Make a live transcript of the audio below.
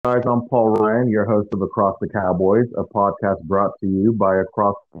Guys, I'm Paul Ryan, your host of Across the Cowboys, a podcast brought to you by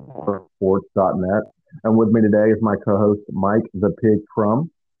AcrossSports.net. And with me today is my co-host Mike the Pig Crumb.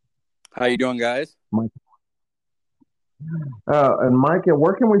 How you doing, guys? Mike, and Mike,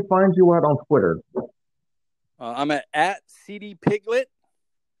 where can we find you at on Twitter? I'm at CD Piglet.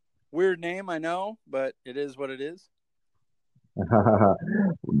 Weird name, I know, but it is what it is.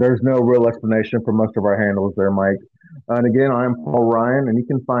 There's no real explanation for most of our handles there, Mike. And again, I'm Paul Ryan, and you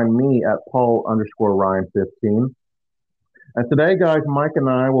can find me at Paul underscore Ryan 15. And today, guys, Mike and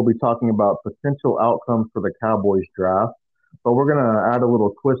I will be talking about potential outcomes for the Cowboys draft. But we're going to add a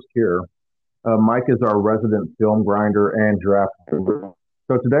little twist here. Mike is our resident film grinder and draft guru.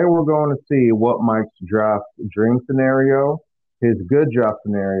 So today we're going to see what Mike's draft dream scenario, his good draft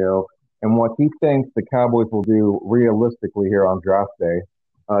scenario, and what he thinks the Cowboys will do realistically here on draft day.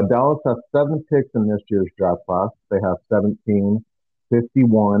 Dallas has 7 picks in this year's draft class. They have 17,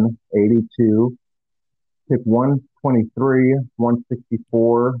 51, 82, pick 123,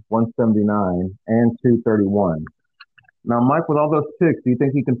 164, 179, and 231. Now, Mike, with all those picks, do you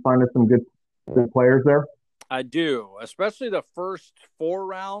think he can find us some good players there? I do, especially the first 4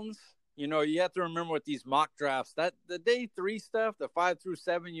 rounds. You have to remember with these mock drafts that the day 3 stuff, the 5 through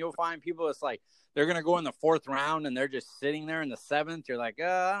 7, you'll find people it's like they're going to go in the 4th round and they're just sitting there in the 7th. You're like,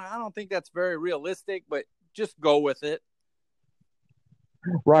 I don't think that's very realistic, but just go with it.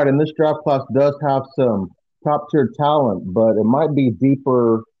 Right, and this draft class does have some top tier talent, but it might be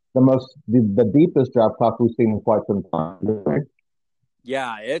deeper, the deepest draft class we've seen in quite some time. Right?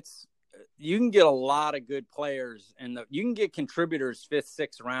 Yeah, you can get a lot of good players, and you can get contributors 5th,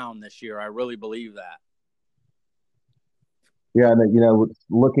 6th round this year. I really believe that. Yeah, and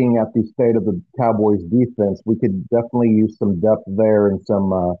looking at the state of the Cowboys defense, we could definitely use some depth there and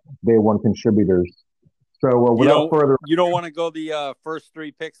some day one contributors. So without further, you don't want to go the first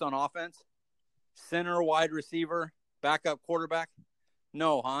 3 picks on offense, center, wide receiver, backup quarterback.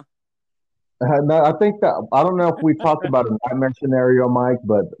 No, huh? no, I think that I don't know if we talked about a nightmare scenario, Mike,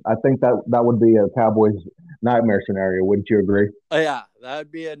 but I think that would be a Cowboys nightmare scenario. Wouldn't you agree? Yeah, that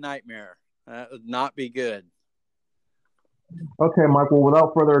would be a nightmare. That would not be good. Okay, Mike. Well,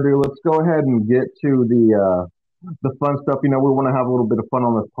 without further ado, let's go ahead and get to the fun stuff. We want to have a little bit of fun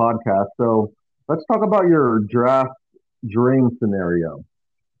on this podcast, so let's talk about your draft dream scenario.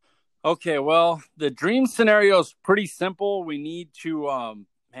 Okay, well, the dream scenario is pretty simple. We need to,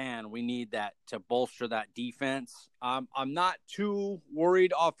 we need that to bolster that defense. I'm not too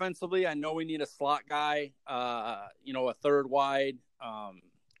worried offensively. I know we need a slot guy, a third wide.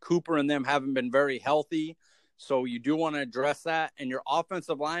 Cooper and them haven't been very healthy. So you do want to address that. And your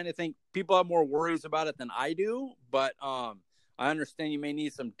offensive line, I think people have more worries about it than I do. But I understand you may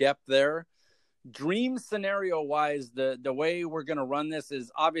need some depth there. Dream scenario wise, the way we're going to run this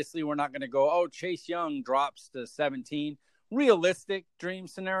is obviously we're not going to go, Chase Young drops to 17. Realistic dream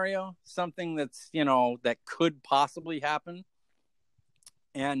scenario, something that's, that could possibly happen.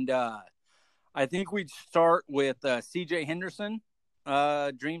 And I think we'd start with CJ Henderson,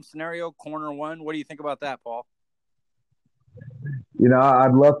 dream scenario, corner 1. What do you think about that, Paul?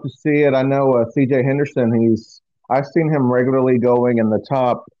 I'd love to see it. I know CJ Henderson, I've seen him regularly going in the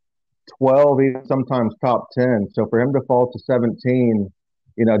top 12, even sometimes top 10. So for him to fall to 17,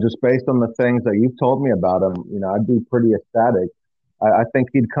 just based on the things that you've told me about him, I'd be pretty ecstatic. I think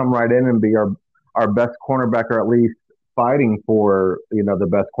he'd come right in and be our best cornerback, or at least fighting for, the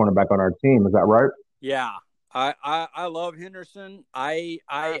best cornerback on our team. Is that right? Yeah. I love Henderson. I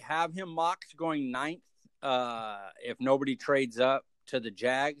have him mocked going 9th if nobody trades up to the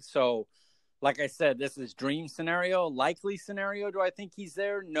Jags. So, like I said, this is dream scenario. Likely scenario, do I think he's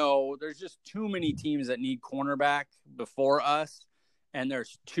there? No. There's just too many teams that need cornerback before us, and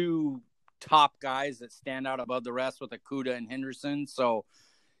there's 2 top guys that stand out above the rest with Okudah and Henderson. So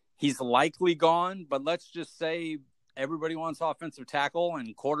he's likely gone, but let's just say everybody wants offensive tackle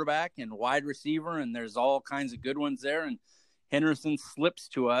and quarterback and wide receiver, and there's all kinds of good ones there. And Henderson slips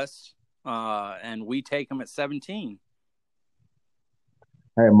to us, and we take him at 17.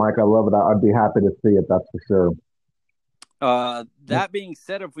 Hey, Mike, I love it. I'd be happy to see it. That's for sure. That being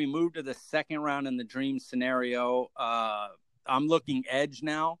said, if we move to the 2nd round in the dream scenario, I'm looking edge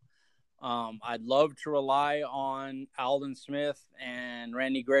now. I'd love to rely on Aldon Smith and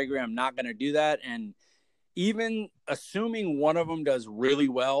Randy Gregory. I'm not going to do that. And even assuming one of them does really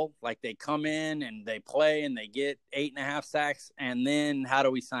well, like they come in and they play and they get 8.5 sacks, and then how do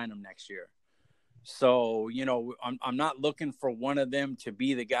we sign them next year? So, I'm not looking for one of them to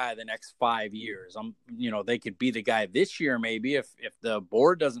be the guy the next 5 years. They could be the guy this year, maybe if the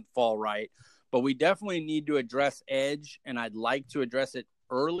board doesn't fall right, but we definitely need to address edge, and I'd like to address it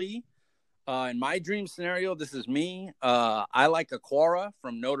early. In my dream scenario, this is me. I like Aquara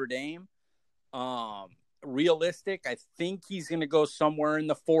from Notre Dame. Realistic, I think he's going to go somewhere in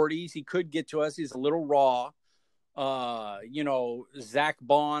the 40s. He could get to us. He's a little raw. Zach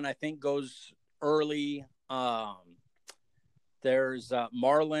Bond, I think, goes early. There's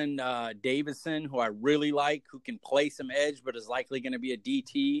Marlon Davison, who I really like, who can play some edge, but is likely going to be a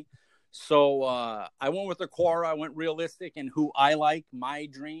DT. So I went with Aquara. I went realistic, and who I like, my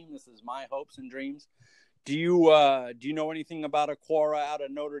dream. This is my hopes and dreams. Do you know anything about Aquara out of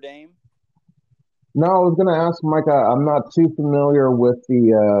Notre Dame? No, I was going to ask Mike. I'm not too familiar with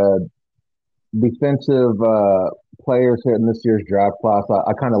the defensive players here in this year's draft class.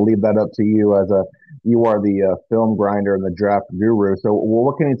 I kind of leave that up to you as you are the film grinder and the draft guru. So,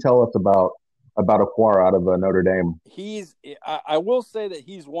 what can you tell us about Aquara out of Notre Dame? I will say that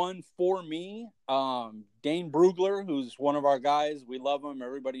he's one for me. Dane Brugler, who's one of our guys, we love him.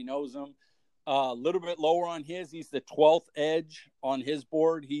 Everybody knows him. A little bit lower on his. He's the 12th edge on his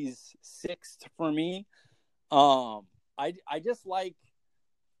board. He's 6th for me. I just like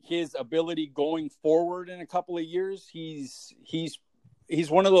his ability going forward in a couple of years. He's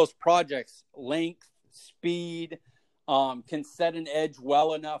one of those projects, length, speed, can set an edge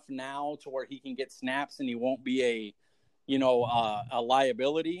well enough now to where he can get snaps and he won't be a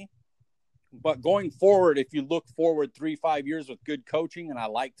liability. But going forward, if you look forward 3-5 years with good coaching, and I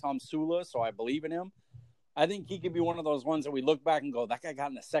like Tom Sula, so I believe in him, I think he could be one of those ones that we look back and go, that guy got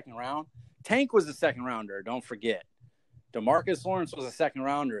in the second round. Tank was a second rounder, don't forget. DeMarcus Lawrence was a second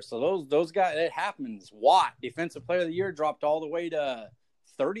rounder. So those guys, it happens. Watt, Defensive Player of the Year, dropped all the way to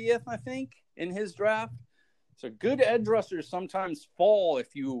 30th, I think, in his draft. So good edge rushers sometimes fall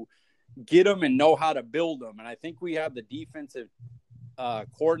if you get them and know how to build them. And I think we have the defensive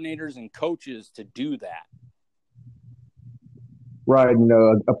coordinators and coaches to do that. Right.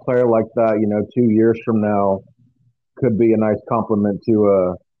 A player like that, 2 years from now could be a nice compliment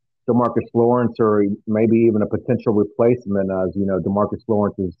to DeMarcus Lawrence, or maybe even a potential replacement, as DeMarcus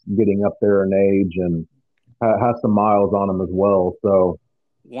Lawrence is getting up there in age and has some miles on him as well. So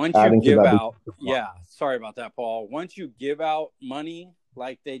once you give out, sorry about that, Paul. Once you give out money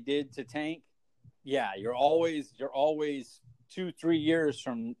like they did to Tank, you're always 2-3 years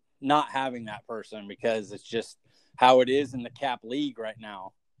from not having that person, because it's just how it is in the cap league right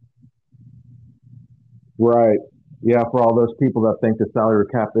now. Right. Yeah, for all those people that think the salary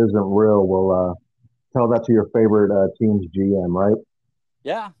cap isn't real, we'll tell that to your favorite team's GM, right?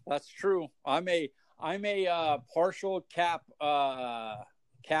 Yeah, that's true. I'm a partial cap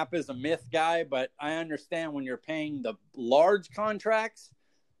is a myth guy, but I understand when you're paying the large contracts,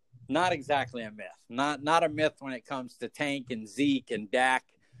 not exactly a myth. Not a myth when it comes to Tank and Zeke and Dak,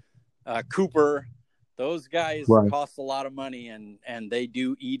 Cooper. Those guys cost a lot of money, and they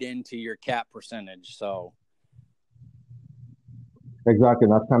do eat into your cap percentage. So exactly,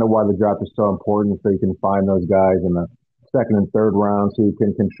 and that's kind of why the draft is so important, so you can find those guys in the second and third rounds who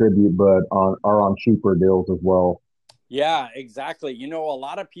can contribute, but are on cheaper deals as well. Yeah, exactly. A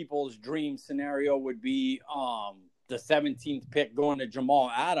lot of people's dream scenario would be the 17th pick going to Jamal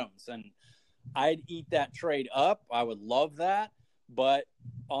Adams, and I'd eat that trade up. I would love that. But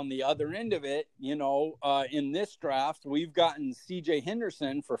on the other end of it, in this draft, we've gotten CJ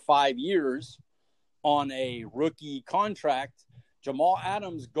Henderson for 5 years on a rookie contract. Jamal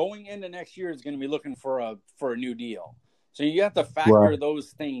Adams going into next year is going to be looking for a new deal. So you have to factor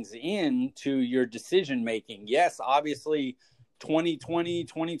those things into your decision making. Yes, obviously 2020,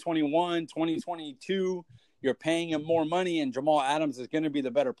 2021, 2022, you're paying him more money and Jamal Adams is going to be the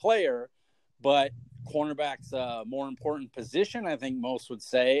better player, but cornerback's a more important position, I think most would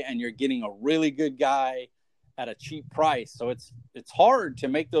say, and you're getting a really good guy at a cheap price. So it's hard to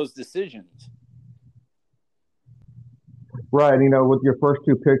make those decisions. Right. With your first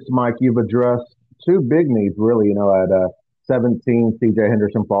two picks, Mike, you've addressed two big needs, really. At 17, CJ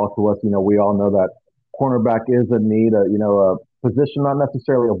Henderson falls to us. We all know that cornerback is a need, a position not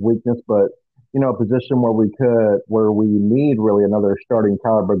necessarily of weakness, but, a position where we need really another starting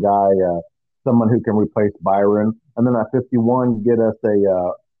caliber guy, someone who can replace Byron. And then at 51, get us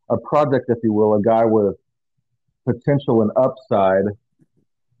a project, if you will, a guy with potential and upside.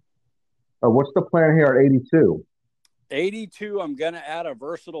 What's the plan here at 82? 82, I'm going to add a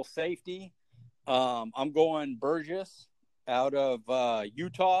versatile safety. I'm going Burgess out of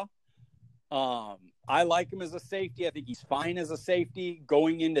Utah. I like him as a safety. I think he's fine as a safety.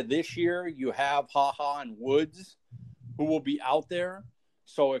 Going into this year, you have HaHa and Woods, who will be out there.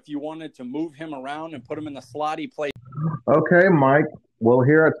 So if you wanted to move him around and put him in the slot, he plays. Okay, Mike. Well,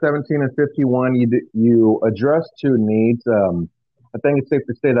 here at 17 and 51, you address two needs. I think it's safe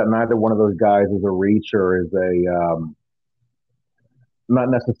to say that neither one of those guys is a reach or is not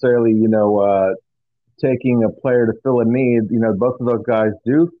necessarily, taking a player to fill a need. Both of those guys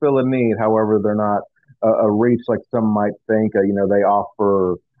do fill a need. However, they're not a reach like some might think. They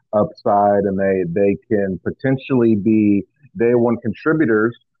offer upside and they can potentially be day one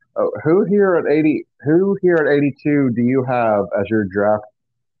contributors. Who here at 82 do you have as your draft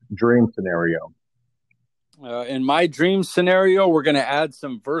dream scenario? In my dream scenario, we're going to add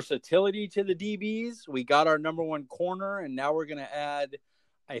some versatility to the DBs. We got our number one corner, and now we're going to add,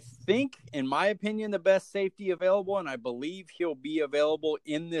 I think, in my opinion, the best safety available, and I believe he'll be available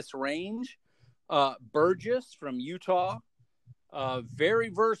in this range. Burgess from Utah, very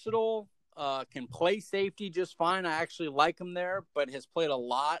versatile, can play safety just fine. I actually like him there, but has played a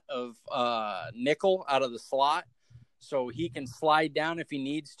lot of nickel out of the slot, so he can slide down if he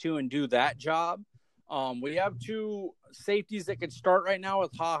needs to and do that job. We have two safeties that could start right now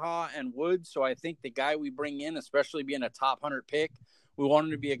with HaHa and Woods. So I think the guy we bring in, especially being a top 100 pick, we want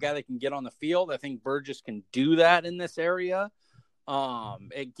him to be a guy that can get on the field. I think Burgess can do that in this area.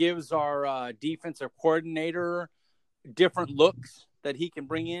 It gives our defensive coordinator different looks that he can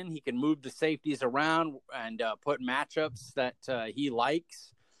bring in. He can move the safeties around and put matchups that he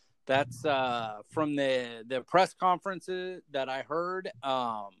likes. That's from the press conferences that I heard.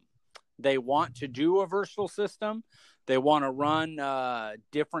 They want to do a versatile system. They want to run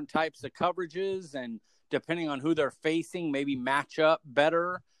different types of coverages, and depending on who they're facing, maybe match up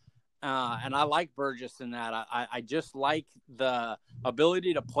better. And I like Burgess in that. I just like the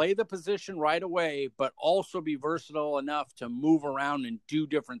ability to play the position right away, but also be versatile enough to move around and do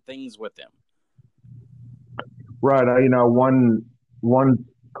different things with him. Right. One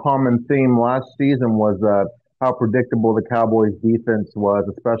common theme last season was how predictable the Cowboys defense was,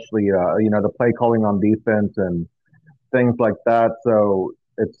 especially the play calling on defense and things like that. So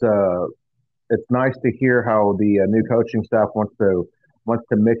it's nice to hear how the new coaching staff wants to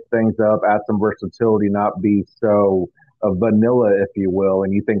mix things up, add some versatility, not be so vanilla, if you will.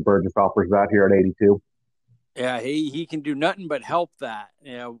 And you think Burgess offers that here at 82? Yeah, he can do nothing but help that.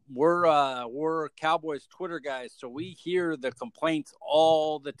 We're Cowboys Twitter guys, so we hear the complaints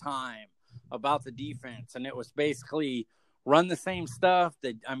all the time about the defense, and it was basically run the same stuff.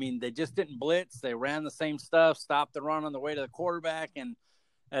 They just didn't blitz. They ran the same stuff, stopped the run on the way to the quarterback, and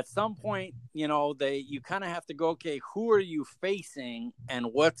at some point, you kind of have to go, okay, who are you facing, and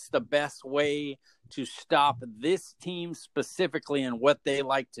what's the best way to stop this team specifically and what they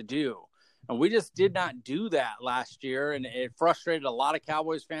like to do. And we just did not do that last year, and it frustrated a lot of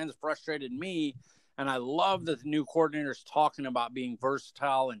Cowboys fans, frustrated me. And I love that the new coordinator's talking about being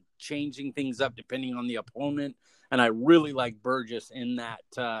versatile and changing things up depending on the opponent. And I really like Burgess in that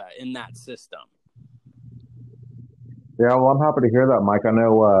system. Yeah, well, I'm happy to hear that, Mike. I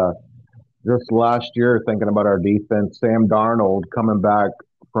know just last year, thinking about our defense, Sam Darnold coming back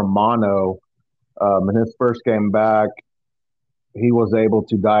from mono in his first game back, he was able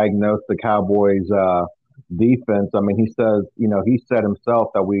to diagnose the Cowboys' defense. I mean, he said himself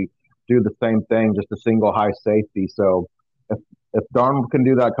that we do the same thing, just a single high safety. So if Darnold can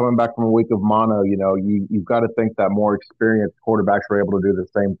do that coming back from a week of mono, you've got to think that more experienced quarterbacks are able to do the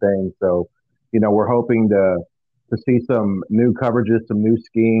same thing. So, we're hoping to see some new coverages, some new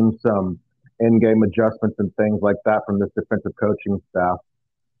schemes, some in-game adjustments and things like that from this defensive coaching staff.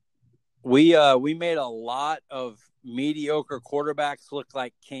 We made a lot of mediocre quarterbacks look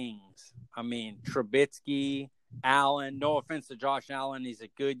like kings. I mean, Trubisky, Allen, no offense to Josh Allen. He's a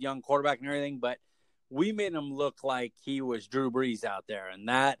good young quarterback and everything, but we made him look like he was Drew Brees out there, and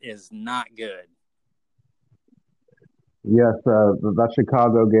that is not good. Yes, that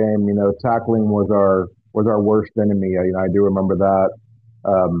Chicago game, tackling was our worst enemy. I do remember that.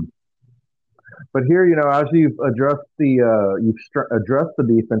 But here, as you've addressed addressed the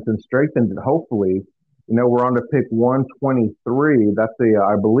defense and strengthened it, hopefully, we're on to pick 123. That's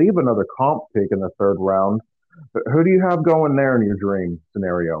I believe, another comp pick in the third round. But who do you have going there in your dream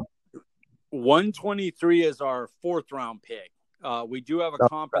scenario? 123 is our fourth round pick. We do have a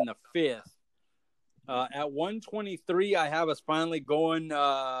comp in the fifth. At 123, I have us finally going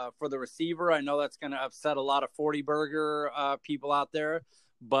for the receiver. I know that's going to upset a lot of 40 burger people out there.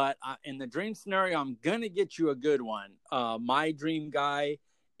 But in the dream scenario, I'm going to get you a good one. My dream guy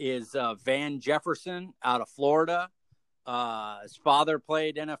is Van Jefferson out of Florida. His father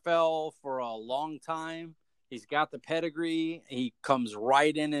played NFL for a long time. He's got the pedigree. He comes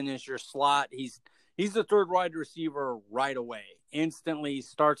right in as your slot. He's the third wide receiver right away. Instantly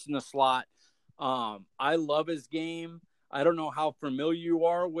starts in the slot. I love his game. I don't know how familiar you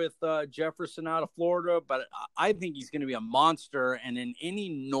are with Jefferson out of Florida, but I think he's going to be a monster. And in any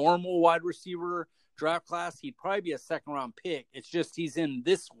normal wide receiver draft class, he'd probably be a second-round pick. It's just he's in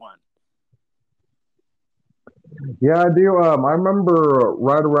this one. Yeah, I do. I remember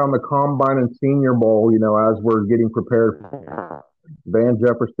right around the Combine and Senior Bowl, as we're getting prepared, Van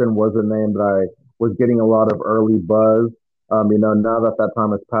Jefferson was a name that I was getting a lot of early buzz. Now that that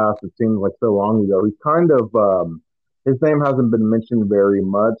time has passed, it seems like so long ago. He's kind of his name hasn't been mentioned very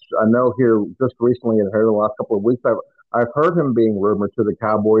much. I know here just recently, and here the last couple of weeks, I've heard him being rumored to the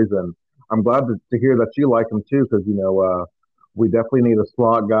Cowboys, and I'm glad to hear that you like him too, because we definitely need a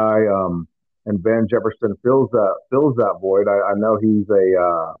slot guy. And Van Jefferson fills that void. I know he's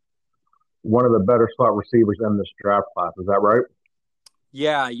a one of the better slot receivers in this draft class. Is that right?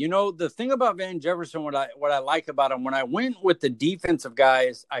 Yeah, the thing about Van Jefferson, what I like about him, when I went with the defensive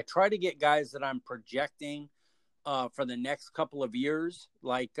guys, I try to get guys that I'm projecting for the next couple of years.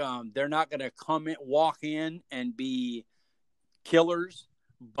 Like they're not going to walk in and be killers.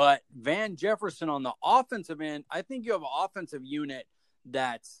 But Van Jefferson on the offensive end, I think you have an offensive unit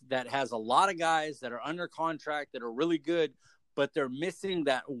that has a lot of guys that are under contract that are really good, but they're missing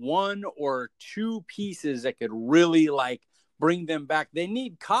that one or two pieces that could really like bring them back. They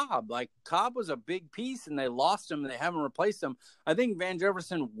need Cobb. Like Cobb was a big piece and they lost him and they haven't replaced him. I think Van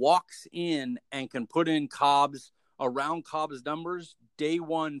Jefferson walks in and can put in Cobb's numbers day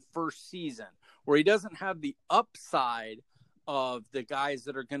one, first season, where he doesn't have the upside of the guys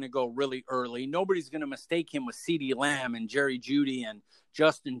that are going to go really early. Nobody's going to mistake him with CeeDee Lamb and Jerry Jeudy and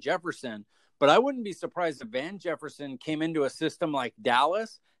Justin Jefferson. But I wouldn't be surprised if Van Jefferson came into a system like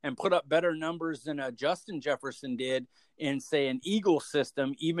Dallas and put up better numbers than Justin Jefferson did in, say, an Eagles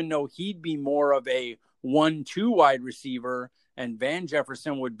system, even though he'd be more of a 1-2 wide receiver, and Van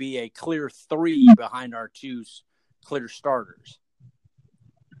Jefferson would be a clear 3 behind our two clear starters.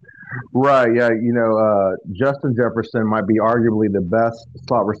 Right. Yeah. Justin Jefferson might be arguably the best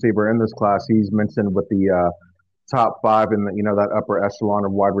slot receiver in this class. He's mentioned with the top five in the, that upper echelon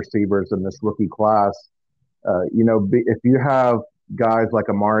of wide receivers in this rookie class. If you have guys like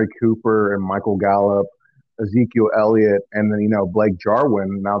Amari Cooper and Michael Gallup, Ezekiel Elliott, and then, Blake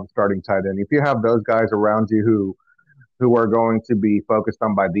Jarwin, now the starting tight end, if you have those guys around you who are going to be focused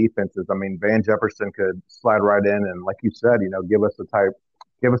on by defenses, I mean, Van Jefferson could slide right in and, like you said, give us the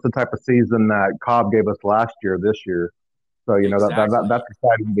type of season that Cobb gave us last year, this year. So, exactly. That's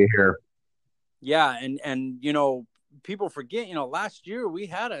exciting to hear. Yeah. And people forget, last year we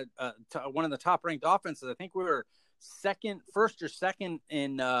had one of the top ranked offenses. I think we were first or second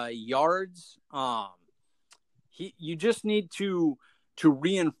in yards. You just need to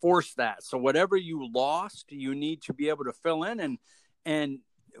reinforce that. So whatever you lost, you need to be able to fill in. And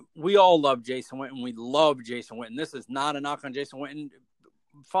we all love Jason Witten. We love Jason Witten. This is not a knock on Jason Witten.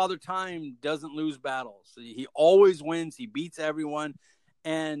 Father Time doesn't lose battles. He always wins. He beats everyone.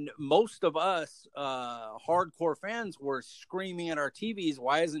 And most of us hardcore fans were screaming at our TVs,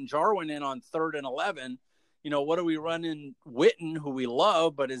 why isn't Jarwin in on 3rd and 11? What are we running Witten, who we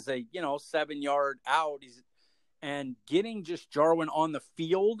love, but is a, 7-yard out. And getting just Jarwin on the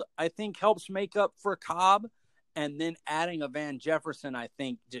field, I think helps make up for Cobb. And then adding a Van Jefferson, I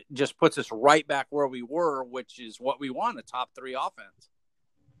think just puts us right back where we were, which is what we want, a top 3 offense.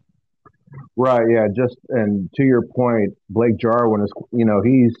 Right, yeah. And to your point, Blake Jarwin is,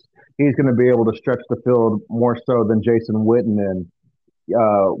 he's going to be able to stretch the field more so than Jason Witten. And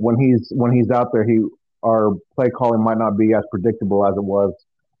when he's out there, our play calling might not be as predictable as it was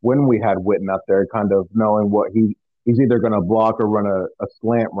when we had Witten out there, kind of knowing what he's either going to block or run a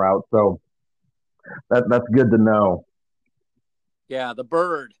slant route. So that's good to know. Yeah, the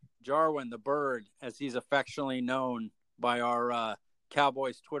bird, Jarwin, the bird, as he's affectionately known by our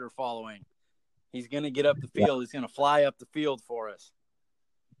Cowboys Twitter following. He's going to get up the field. Yeah. He's going to fly up the field for us.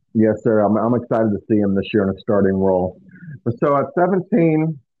 Yes, sir. I'm excited to see him this year in a starting role. So at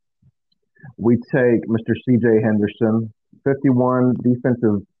 17, we take Mr. C.J. Henderson, 51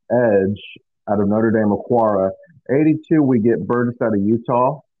 defensive edge out of Notre Dame Aquara. 82, we get Burtis out of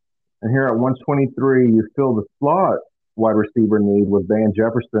Utah. And here at 123, you fill the slot wide receiver need with Van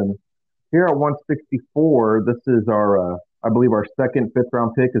Jefferson. Here at 164, this is our I believe our second 5th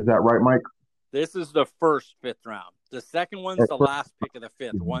round pick. Is that right, Mike? This is the first 5th round. The second one's the last pick of the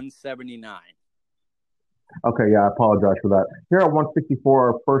 5th, 179. Okay, yeah, I apologize for that. Here at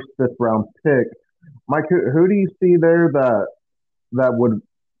 164, our first 5th round pick. Mike, who do you see there that would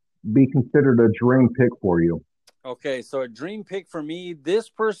be considered a dream pick for you? Okay, so a dream pick for me, this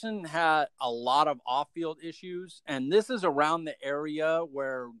person had a lot of off-field issues, and this is around the area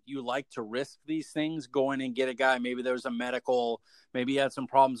where you like to risk these things, go in and get a guy. Maybe there was a medical, maybe he had some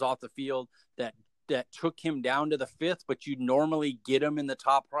problems off the field that took him down to the fifth, but you'd normally get him in the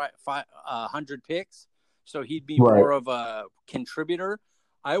top 100 picks, so he'd be Right. more of a contributor.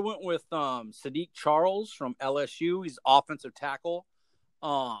 I went with Sadiq Charles from LSU. He's offensive tackle.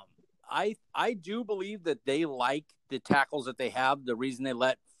 Um, I do believe that they like the tackles that they have. The reason they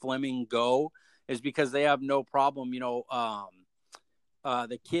let Fleming go is because they have no problem.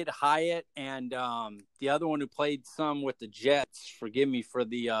 The kid Hyatt and the other one who played some with the Jets. Forgive me for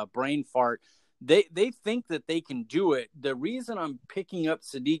the brain fart. They think that they can do it. The reason I'm picking up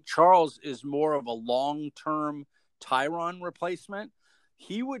Sadiq Charles is more of a long-term Tyron replacement.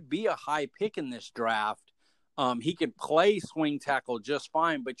 He would be a high pick in this draft. He could play swing tackle just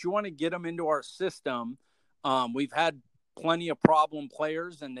fine, but you want to get him into our system. We've had plenty of problem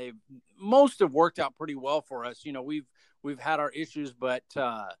players, and most have worked out pretty well for us. We've had our issues, but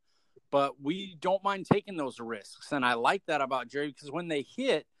we don't mind taking those risks, and I like that about Jerry because when they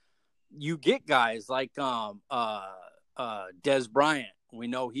hit, you get guys like Des Bryant. We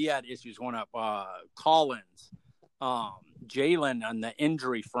know he had issues going up. Collins, Jalen on the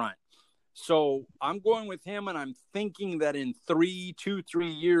injury front. So I'm going with him, and I'm thinking that in 3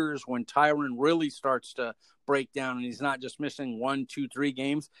 years, when Tyron really starts to break down and he's not just missing 1, 2, 3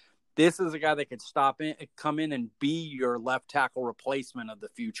 games, this is a guy that could come in and be your left tackle replacement of the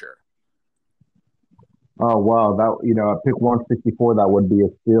future. Oh wow, that at pick 164, that would be a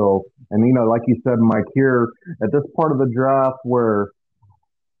steal. And like you said, Mike, here at this part of the draft where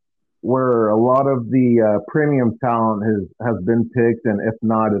a lot of the premium talent has been picked, and if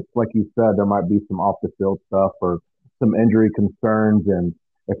not, it's like you said, there might be some off the field stuff or some injury concerns. And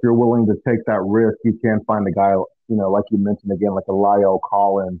if you're willing to take that risk, you can find a guy, like you mentioned again, like a Lyle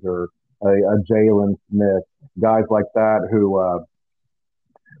Collins or a Jalen Smith, guys like that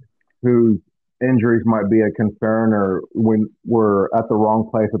whose injuries might be a concern, or when we're at the wrong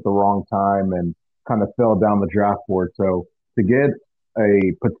place at the wrong time and kind of fell down the draft board. So to get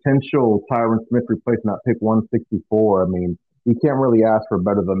a potential Tyron Smith replacement at pick 164, I mean, you can't really ask for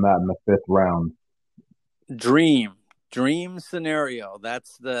better than that in the fifth round. Dream scenario.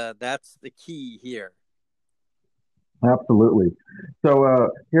 That's the key here. Absolutely.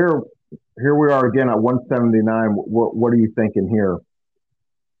 So here we are again at 179. What are you thinking here?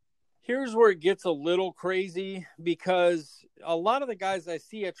 Here's where it gets a little crazy because a lot of the guys I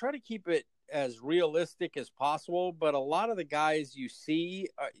see, I try to keep it as realistic as possible, but a lot of the guys you see,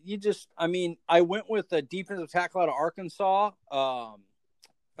 I went with a defensive tackle out of Arkansas,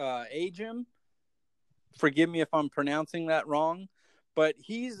 Ajim. Forgive me if I'm pronouncing that wrong, but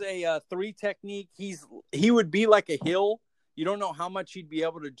he's a 3 technique. He would be like a Hill. You don't know how much he'd be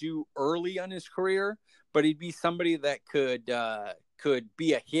able to do early in his career, but he'd be somebody that could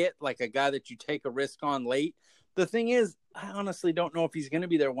be a hit, like a guy that you take a risk on late. The thing is, I honestly don't know if he's going to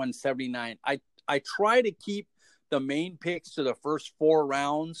be there 179. I try to keep the main picks to the first 4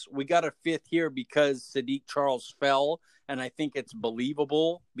 rounds. We got a 5th here because Sadiq Charles fell, and I think it's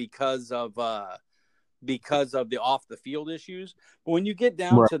believable because of the off the field issues. But when you get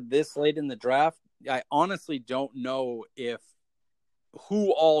down to this late in the draft, I honestly don't know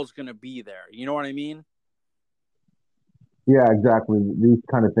who all is going to be there. You know what I mean? Yeah, exactly. These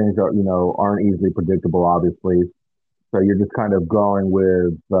kind of things aren't easily predictable, obviously. So you're just kind of going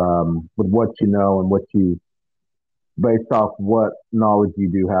with what you know and what you based off what knowledge you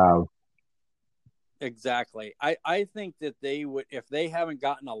do have. Exactly. I think that they would, if they haven't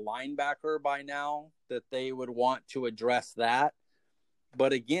gotten a linebacker by now, that they would want to address that.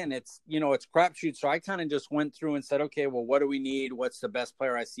 But again, it's crapshoot. So I kind of just went through and said, okay, well, what do we need? What's the best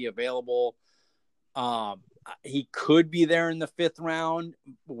player I see available? He could be there in the 5th round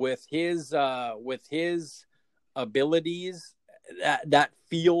with his abilities. That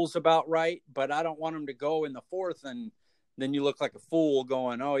feels about right, but I don't want him to go in the 4th and then you look like a fool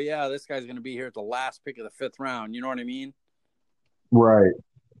going, oh yeah, this guy's going to be here at the last pick of the 5th round. You know what I mean? Right.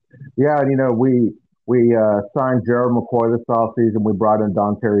 Yeah. And, we signed Gerald McCoy this offseason. We brought in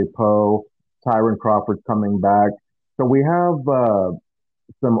Don Terry Poe, Tyron Crawford's coming back. So we have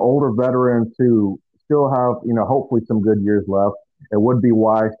some older veterans who still have, hopefully some good years left. It would be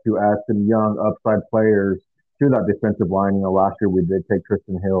wise to add some young upside players to that defensive line. Last year we did take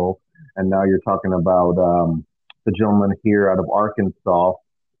Tristan Hill, and now you're talking about the gentleman here out of Arkansas.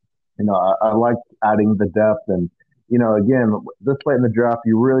 I like adding the depth, and again, this late in the draft,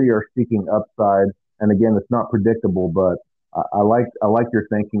 you really are seeking upside. And again, it's not predictable, but I like your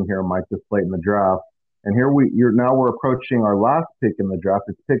thinking here, Mike. This late in the draft, And we're approaching our last pick in the draft.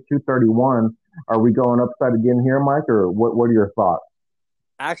 It's pick 231. Are we going upside again here, Mike, or what are your thoughts?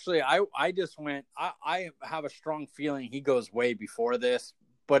 Actually, I just went. I have a strong feeling he goes way before this,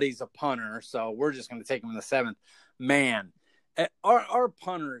 but he's a punter, so we're just going to take him in the seventh. Man, our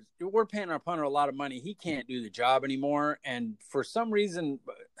punters, we're paying our punter a lot of money. He can't do the job anymore, and for some reason,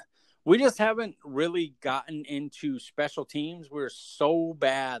 we just haven't really gotten into special teams. We were so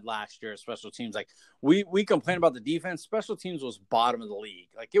bad last year at special teams. Like we complained about the defense. Special teams was bottom of the league.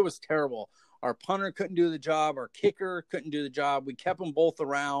 Like it was terrible. Our punter couldn't do the job. Our kicker couldn't do the job. We kept them both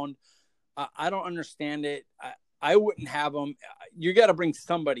around. I don't understand it. I wouldn't have them. You got to bring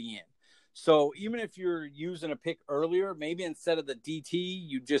somebody in. So even if you're using a pick earlier, maybe instead of the DT,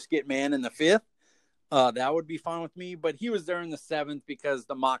 you just get man in the fifth. That would be fine with me. But he was there in the seventh because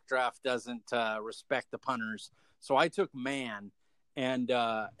the mock draft doesn't respect the punters. So I took man, and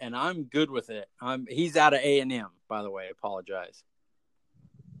I'm good with it. He's out of A&M, by the way. I apologize.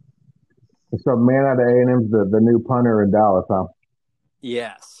 So man out of A&M's the new punter in Dallas, huh?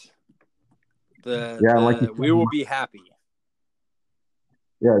 Yes. Like we will be happy.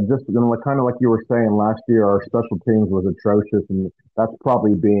 Yeah, just kind of like you were saying last year, our special teams was atrocious, and that's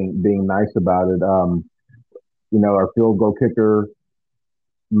probably being nice about it. Our field goal kicker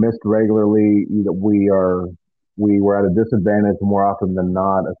missed regularly. We were at a disadvantage more often than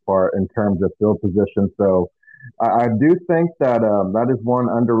not as far in terms of field position. So I do think that that is one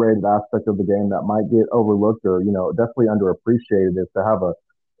underrated aspect of the game that might get overlooked or definitely underappreciated is to have a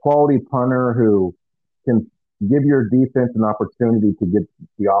quality punter who can give your defense an opportunity to get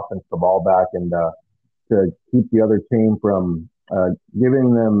the offense the ball back and to keep the other team from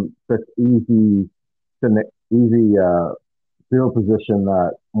giving them such easy field position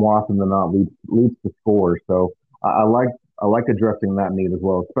that more often than not leads to scores. So I like addressing that need as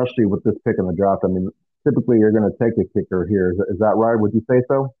well, especially with this pick in the draft. I mean, typically you're going to take a kicker here. Is that right? Would you say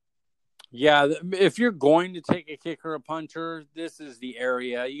so? Yeah, if you're going to take a kicker or a punter, this is the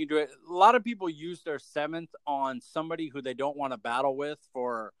area. You can do it. A lot of people use their seventh on somebody who they don't want to battle with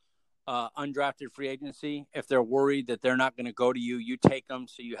for undrafted free agency. If they're worried that they're not going to go to you, you take them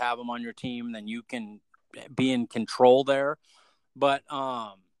so you have them on your team, then you can be in control there. But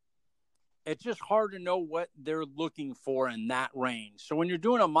it's just hard to know what they're looking for in that range. So when you're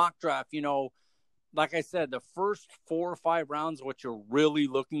doing a mock draft, like I said, the first 4 or 5 rounds, what you're really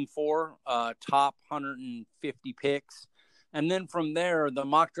looking for, top 150 picks. And then from there, the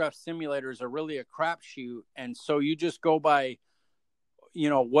mock draft simulators are really a crapshoot. And so you just go by,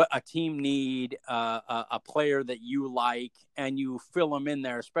 what a team need, a player that you like, and you fill them in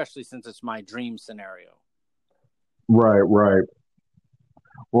there, especially since it's my dream scenario. Right.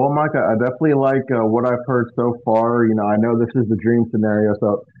 Well, Mike, I definitely like what I've heard so far. I know this is the dream scenario,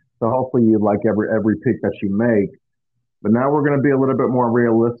 so hopefully you like every pick that you make. But now we're going to be a little bit more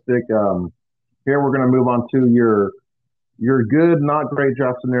realistic. Here we're going to move on to your good, not great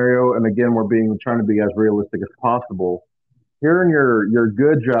draft scenario, and again we're trying to be as realistic as possible. Here in your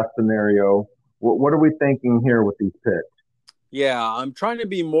good draft scenario, what are we thinking here with these picks? Yeah, I'm trying to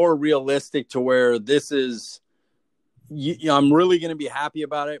be more realistic to where this is. I'm really going to be happy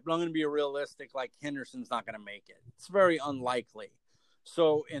about it, but I'm going to be realistic. Like Henderson's not going to make it. It's very unlikely.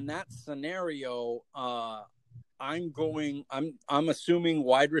 So in that scenario, I'm assuming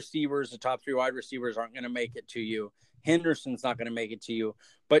wide receivers, the top 3 wide receivers aren't going to make it to you. Henderson's not going to make it to you,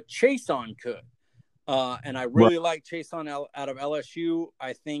 but Chason could. And I really like Chason out of LSU.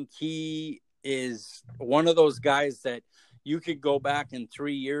 I think he is one of those guys that you could go back in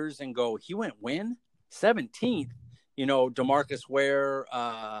 3 years and go, he went 17th. DeMarcus Ware,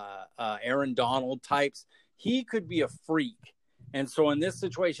 Aaron Donald types. He could be a freak. And so in this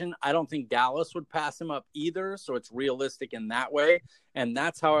situation, I don't think Dallas would pass him up either. So it's realistic in that way. And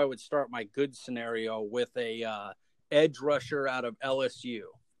that's how I would start my good scenario with a edge rusher out of LSU.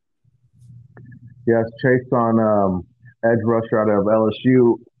 Yes, Chason, edge rusher out of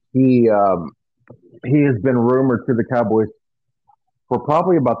LSU. He has been rumored to the Cowboys for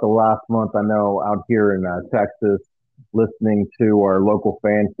probably about the last month. I know out here in Texas, listening to our local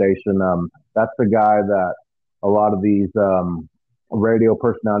fan station, that's the guy that a lot of these radio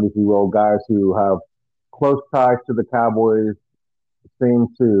personalities, we will, guys who have close ties to the Cowboys, seem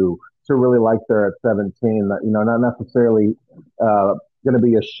to really like there at 17. Not necessarily going to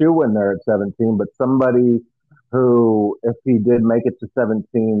be a shoe in there at 17, but somebody who, if he did make it to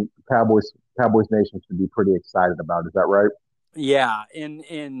 17, Cowboys Nation should be pretty excited about. Is that right? Yeah,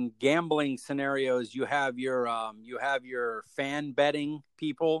 in gambling scenarios, you have your fan betting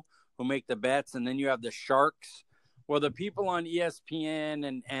people who make the bets, and then you have the sharks, Well, the people on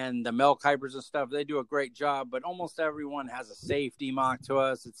ESPN and the Mel Kipers and stuff, they do a great job, but almost everyone has a safety mock to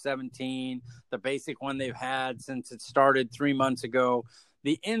us at 17, the basic one they've had since it started 3 months ago.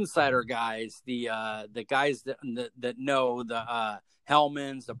 The insider guys, the guys that know, the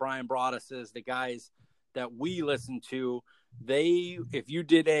Hellmans, the Brian Broadduses, the guys that we listen to, if you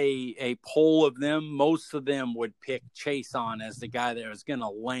did a poll of them, most of them would pick Chason as the guy that was going to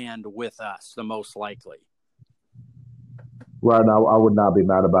land with us the most likely. Right now, I would not be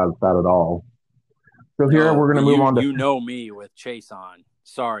mad about that at all. So here we're going to move on to. You know me with Chason.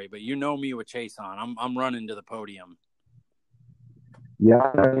 Sorry, but you know me with Chason. I'm running to the podium.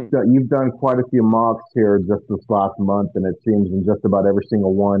 Yeah, you've done quite a few mocks here just this last month, and it seems in just about every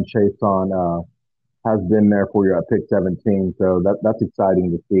single one, Chason has been there for you at pick 17. So that's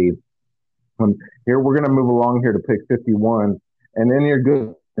exciting to see. Here we're going to move along here to pick 51, and in your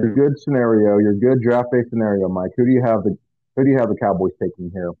good scenario, your good draft day scenario, Mike. Who do you have the Cowboys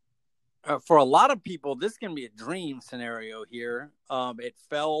taking here? For a lot of people, this can be a dream scenario here. It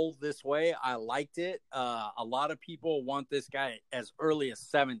fell this way. I liked it. A lot of people want this guy as early as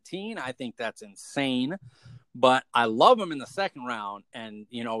 17. I think that's insane, but I love him in the second round. And,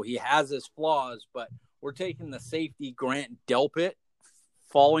 he has his flaws, but we're taking the safety Grant Delpit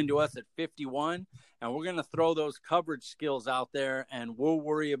falling to us at 51. And we're going to throw those coverage skills out there, and we'll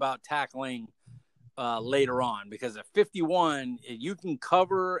worry about tackling later on, because at 51, if you can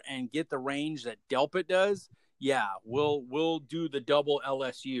cover and get the range that Delpit does, yeah, we'll do the double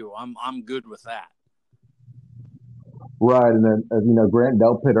LSU. I'm good with that. Right, and then Grant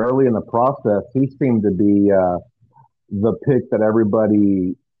Delpit early in the process, he seemed to be the pick that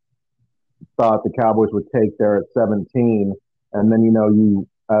everybody thought the Cowboys would take there at 17, and then you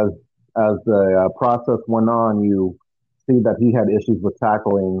as the process went on, you see that he had issues with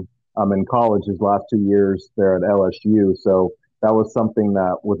tackling in college his last 2 years there at LSU. So that was something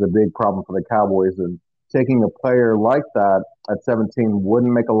that was a big problem for the Cowboys. And taking a player like that at 17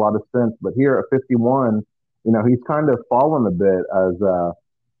 wouldn't make a lot of sense. But here at 51, he's kind of fallen a bit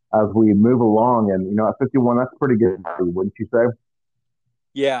as we move along. And, at 51, that's pretty good, wouldn't you say?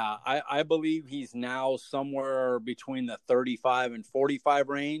 Yeah, I believe he's now somewhere between the 35 and 45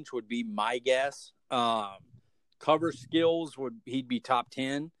 range would be my guess. Cover skills, he'd be top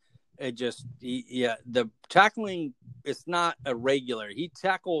 10. The tackling, it's not a regular. He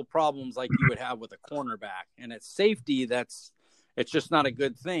tackle problems like you would have with a cornerback, and at safety, it's just not a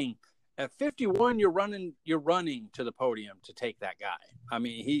good thing. At 51, you're running to the podium to take that guy. I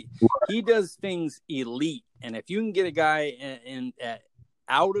mean, he does things elite, and if you can get a guy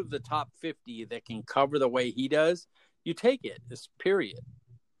out of the top 50 that can cover the way he does, you take it. It's period.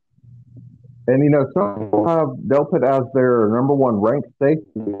 And some people have Delpit as their number one ranked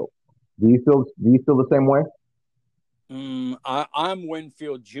safety. Do you feel the same way? I'm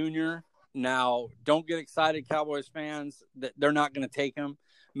Winfield Jr. Now, don't get excited, Cowboys fans, that they're not going to take him.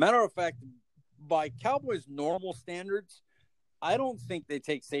 Matter of fact, by Cowboys' normal standards, I don't think they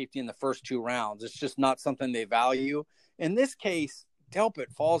take safety in the first 2 rounds. It's just not something they value. In this case,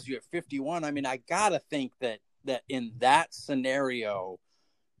 Delpit falls you at 51. I mean, I got to think that in that scenario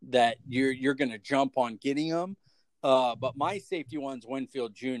that you're going to jump on getting him. But my safety one's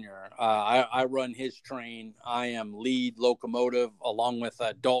Winfield Jr. I run his train. I am lead locomotive along with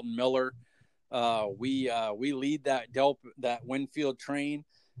Dalton Miller. We lead that Winfield train,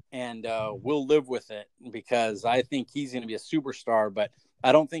 and we'll live with it because I think he's going to be a superstar. But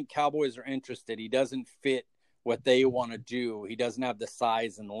I don't think Cowboys are interested. He doesn't fit what they want to do. He doesn't have the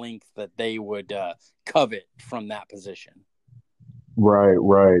size and length that they would covet from that position.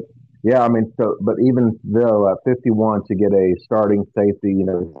 Right. Yeah, I mean, but even though at 51 to get a starting safety,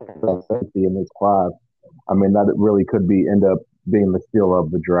 safety in this class, I mean, that really could end up being the steal of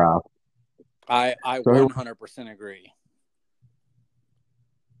the draft. I 100% agree.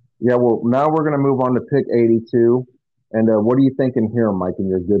 Yeah, well, now we're going to move on to pick 82. And what are you thinking here, Mike, in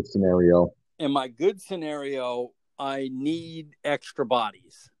your good scenario? In my good scenario, I need extra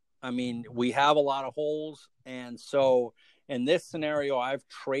bodies. I mean, we have a lot of holes, and so in this scenario, I've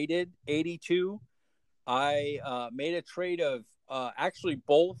traded 82. I made a trade of actually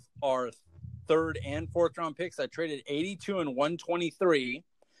both our 3rd and 4th round picks. I traded 82 and 123,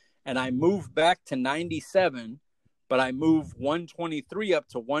 and I moved back to 97, but I moved 123 up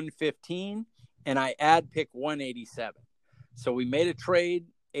to 115, and I add pick 187. So we made a trade,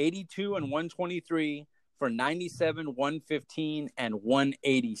 82 and 123 for 97, 115, and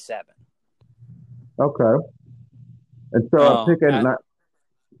 187. Okay. And so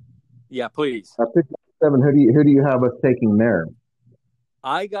yeah, please. I picked 7. Who do you have us taking there?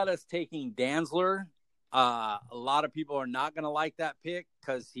 I got us taking Dantzler A lot of people are not going to like that pick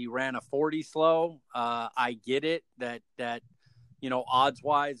because he ran a 40 slow. I get it that odds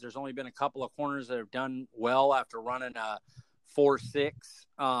wise, there's only been a couple of corners that have done well after running a 4.6.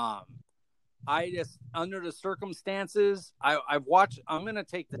 I just, under the circumstances, I've watched. I'm going to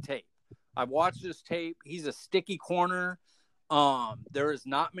take the tape. I've watched this tape. He's a sticky corner. There is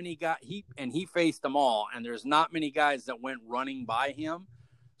not many guys. He faced them all, and there's not many guys that went running by him.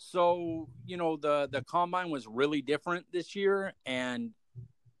 So, the combine was really different this year. And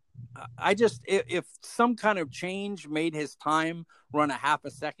I just, if some kind of change made his time run a half a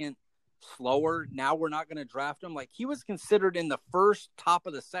second slower, now we're not going to draft him. Like, he was considered in the first top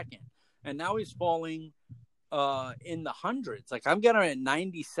of the second, and now he's falling in the hundreds. Like, I'm getting him at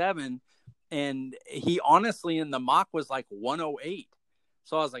 97, and he honestly in the mock was like 108.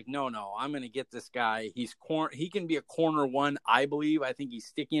 So I was like, no, I'm going to get this guy. He can be a corner one, I believe. I think he's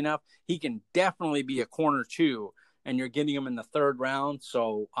sticky enough. He can definitely be a corner two, and you're getting him in the third round.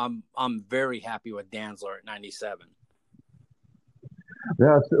 So I'm very happy with Dantzler at 97.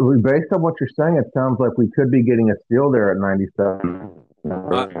 Yeah, so based on what you're saying, it sounds like we could be getting a steal there at 97.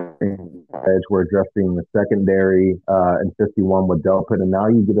 Edge, we're addressing the secondary in 51 with Delpit, and now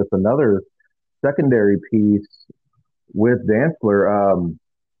you get us another secondary piece with Dantzler.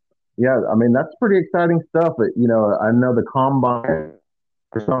 Yeah, I mean, that's pretty exciting stuff. But, I know the combine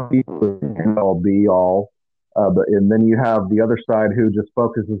for some people is all be all, and then you have the other side who just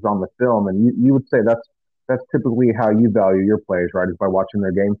focuses on the film, and you would say that's typically how you value your players, right? Is by watching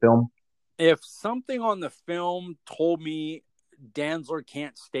their game film. If something on the film told me Dantzler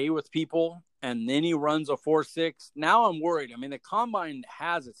can't stay with people, and then he runs a 4.6, now I'm worried. I mean, the combine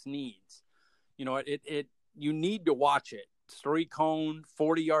has its needs. You need to watch it. 3 cone,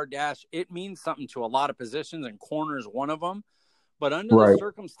 40-yard dash. It means something to a lot of positions, and corner is one of them. But under the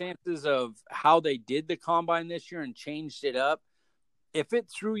circumstances of how they did the combine this year and changed it up, if it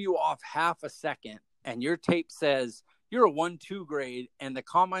threw you off half a second and your tape says you're a 1-2 grade and the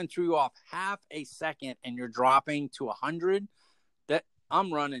combine threw you off half a second and you're dropping to 100, that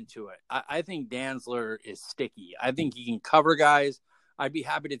I'm running to it. I think Dantzler is sticky. I think he can cover guys. I'd be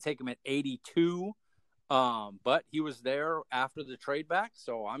happy to take him at 82. But he was there after the trade back,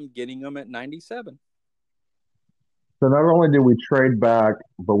 so I'm getting him at 97. So not only do we trade back,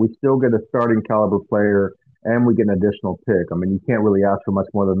 but we still get a starting caliber player, and we get an additional pick. I mean, you can't really ask for much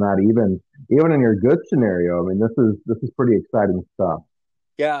more than that, even in your good scenario. I mean, this is pretty exciting stuff.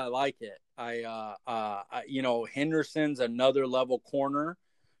 Yeah, I like it. Henderson's another level corner,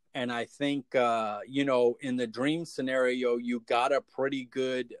 and I think in the dream scenario, you got a pretty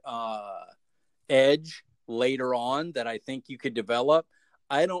good edge later on that I think you could develop.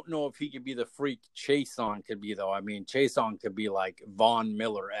 I don't know if he could be the freak Chason could be, though. I mean, Chason could be like Von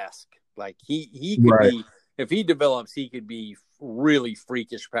Miller-esque. Like he could be, if he develops, he could be really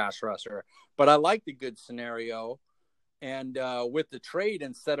freakish pass rusher. But I like the good scenario. And with the trade,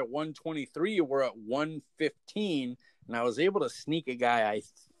 instead of 123, we're at 115. And I was able to sneak a guy I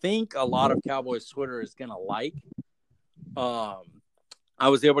think a lot of Cowboys Twitter is going to like. I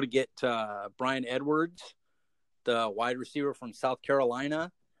was able to get Brian Edwards, the wide receiver from South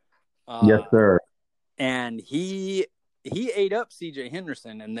Carolina. Yes, sir. And he ate up C.J.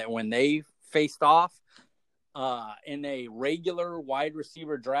 Henderson. And then when they faced off in a regular wide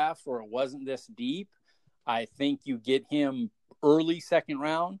receiver draft where it wasn't this deep, I think you get him early second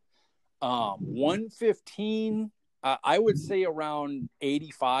round. 115, I would say around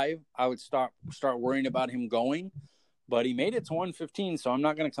 85, I would start worrying about him going. But he made it to 115, so I'm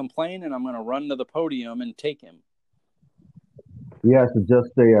not going to complain, and I'm going to run to the podium and take him. Yes,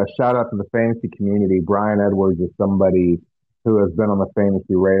 just a shout out to the fantasy community. Brian Edwards is somebody who has been on the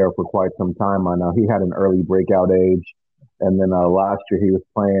fantasy radar for quite some time. I know he had an early breakout age, and then last year he was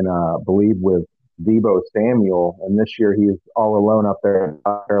playing, I believe, with Deebo Samuel, and this year he's all alone up there in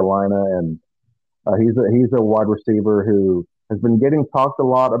South Carolina, and he's a wide receiver who has been getting talked a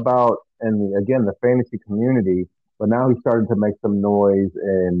lot about in the fantasy community, but now he's starting to make some noise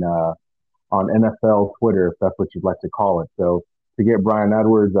on NFL Twitter, if that's what you'd like to call it. So to get Brian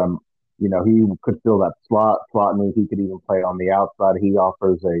Edwards, he could fill that slot need. He could even play on the outside. He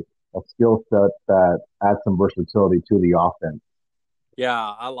offers a skill set that adds some versatility to the offense. Yeah,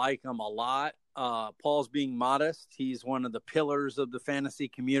 I like him a lot. Paul's being modest. He's one of the pillars of the fantasy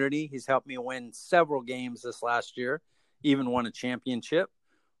community. He's helped me win several games this last year, even won a championship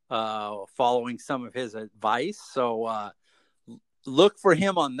following some of his advice. So look for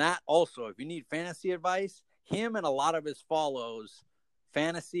him on that also. If you need fantasy advice, him and a lot of his follows,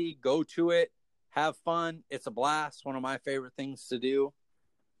 fantasy, go to it, have fun. It's a blast. One of my favorite things to do.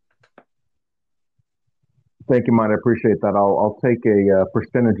 Thank you, Mike. I appreciate that. I'll take a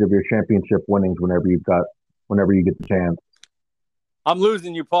percentage of your championship winnings whenever you get the chance. I'm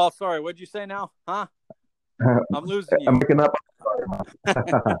losing you, Paul. Sorry, what'd you say now? Huh? I'm losing I'm you. making up.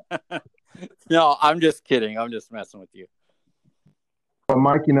 No, I'm just kidding. I'm just messing with you. But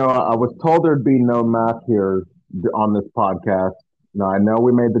Mike, I was told there'd be no math here on this podcast. Now I know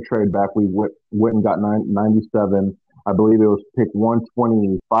we made the trade back. We went and got 97. I believe it was pick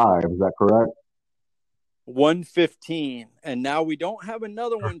 125. Is that correct? 115, and now we don't have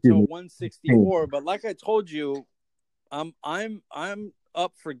another one Excuse till me. 164. But like I told you, I'm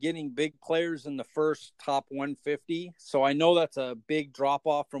up for getting big players in the first top 150. So I know that's a big drop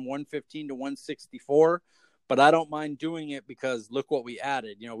off from 115 to 164, but I don't mind doing it because look what we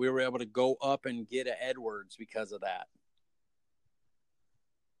added. We were able to go up and get a Edwards because of that.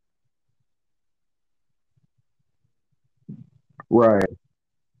 Right.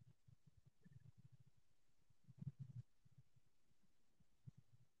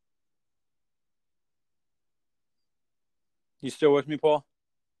 You still with me, Paul?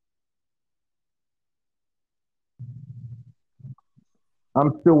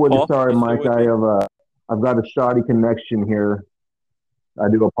 I'm still with you. Paul, Sorry, you still Mike. with me? I've got a shoddy connection here. I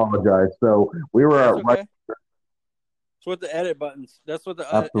do apologize. So we were That's at right. okay. That's what the edit buttons. That's what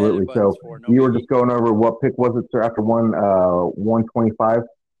the Absolutely. edit buttons So for. No you were just biggie. going over what pick was it, sir? After 125.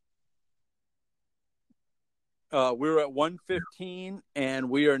 We were at 115, and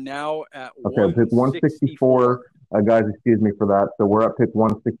we are now at Okay, pick 164. 164. Guys, excuse me for that. So we're at pick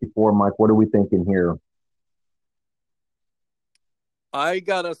 164. Mike, what are we thinking here? I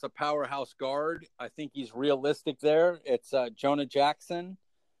got us a powerhouse guard. I think he's realistic there. It's Jonah Jackson.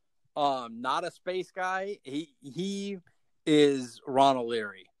 Not a space guy. He is Ron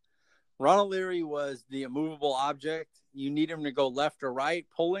O'Leary. Ron O'Leary was the immovable object. You need him to go left or right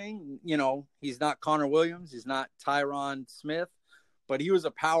pulling. He's not Connor Williams. He's not Tyron Smith, but he was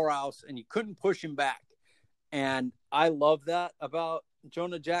a powerhouse, and you couldn't push him back. And I love that about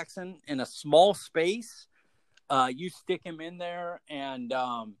Jonah Jackson. In a small space, you stick him in there, and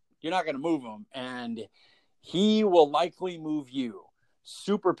you're not going to move him. And he will likely move you.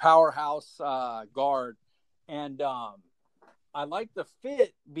 Super powerhouse guard. And I like the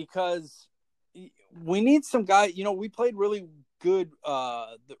fit because we need some guy. We played really good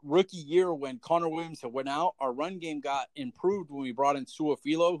the rookie year when Connor Williams had went out. Our run game got improved when we brought in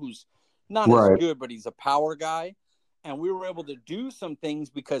Suafilo, who's not as Right. good, but he's a power guy. And we were able to do some things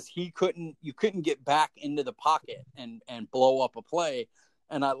because you couldn't get back into the pocket and blow up a play.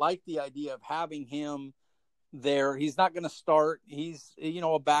 And I like the idea of having him there. He's not going to start. He's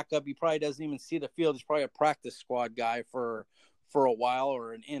a backup. He probably doesn't even see the field. He's probably a practice squad guy for a while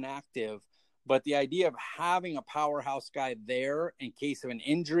or an inactive. But the idea of having a powerhouse guy there in case of an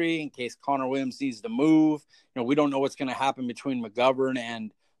injury, in case Connor Williams needs to move, we don't know what's going to happen between McGovern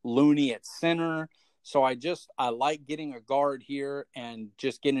and Looney at center. So I like getting a guard here and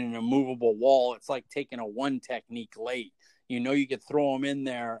just getting an immovable wall. It's like taking a one technique late. You could throw him in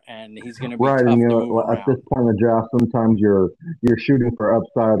there and he's going to be Right. And tough to move at this around. point in the draft, sometimes you're shooting for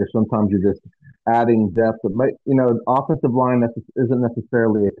upside, or sometimes you're just adding depth. But offensive line isn't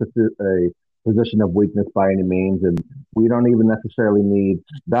necessarily a position of weakness by any means, and we don't even necessarily need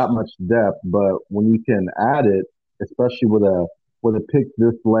that much depth. But when you can add it, especially with a pick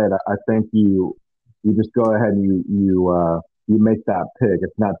this late, I think you just go ahead and you make that pick.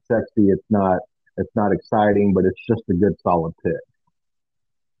 It's not sexy, it's not exciting, but it's just a good solid pick.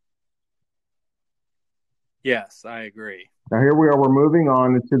 Yes, I agree. Now here we are. We're moving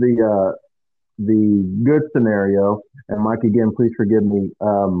on into the good scenario. And Mike, again, please forgive me.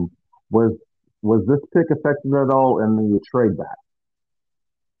 Was was this pick affected at all in the trade back?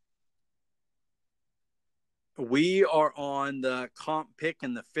 We are on the comp pick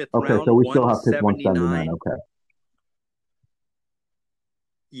in the fifth Okay, so round, we still have pick 179. 179. Okay,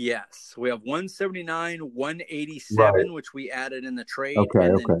 Yes, we have 179, right. 187, which we added in the trade, Okay,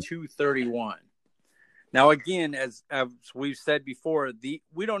 and then okay. 231. Now, again, as we've said before,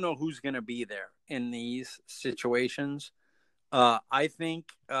 we don't know who's going to be there in these situations. I think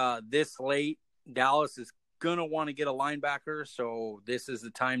this late, Dallas is going to want to get a linebacker, so this is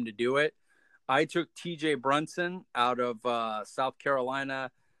the time to do it. I took T.J. Brunson out of South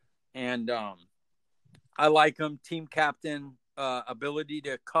Carolina, and I like him. Team captain, ability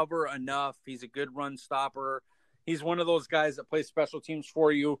to cover enough. He's a good run stopper. He's one of those guys that plays special teams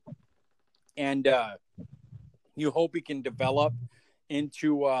for you, and you hope he can develop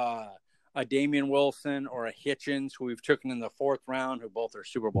into a Damian Wilson or a Hitchens, who we've taken in the fourth round, who both are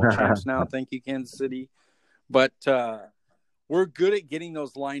Super Bowl champs now. Thank you, Kansas City. But we're good at getting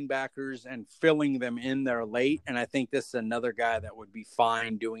those linebackers and filling them in there late. And I think this is another guy that would be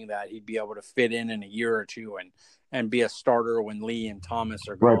fine doing that. He'd be able to fit in a year or two and be a starter when Lee and Thomas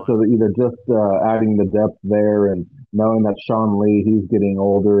are gone. Right. So either just adding the depth there and knowing that Sean Lee, he's getting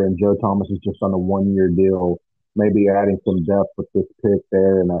older and Joe Thomas is just on a 1 year deal, maybe adding some depth with this pick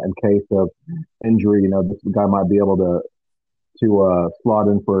there in case of injury, this guy might be able to slot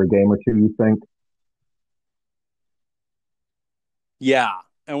in for a game or two, you think? Yeah.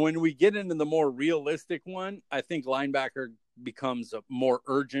 And when we get into the more realistic one, I think linebacker becomes more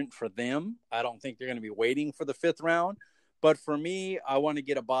urgent for them. I don't think they're going to be waiting for the 5th round. But for me, I want to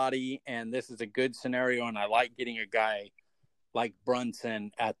get a body, and this is a good scenario, and I like getting a guy like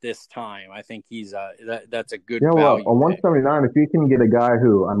Brunson at this time. I think he's that's a good value. On 179, if you can get a guy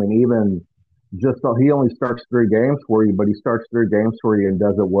who, even just he only starts 3 games for you, but he starts 3 games for you and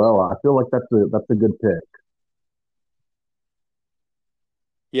does it well, I feel like that's a good pick.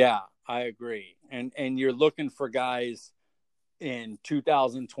 Yeah, I agree. And you're looking for guys in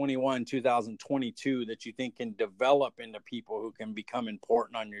 2021, 2022 that you think can develop into people who can become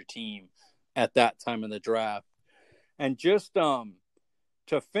important on your team at that time of the draft. And just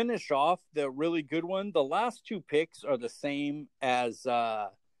to finish off the really good one, the last 2 picks are the same as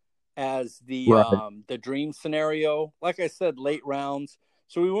the dream scenario. Like I said, late rounds.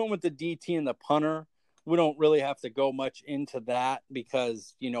 So we went with the DT and the punter. We don't really have to go much into that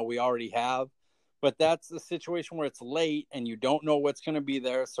because, we already have. But that's the situation where it's late and you don't know what's going to be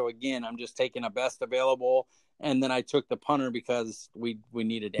there. So, again, I'm just taking a best available. And then I took the punter because we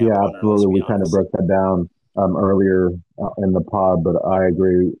need a damn punter. Yeah, absolutely. We kind of broke that down earlier in the pod, but I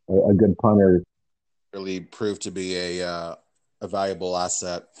agree. A good punter really proved to be a valuable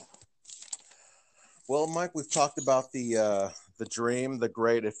asset. Well, Mike, we've talked about the dream, the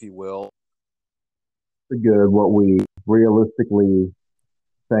great, if you will. Good, what we realistically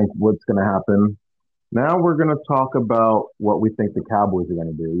think what's going to happen. Now we're going to talk about what we think the Cowboys are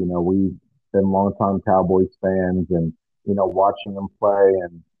going to do. We've been longtime Cowboys fans and, watching them play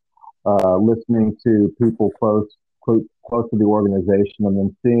and listening to people close to the organization and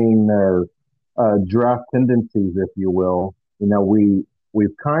then seeing their draft tendencies, if you will.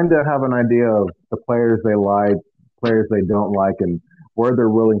 We've kind of have an idea of the players they like, players they don't like, and where they're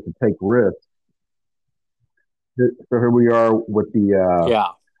willing to take risks. So here we are with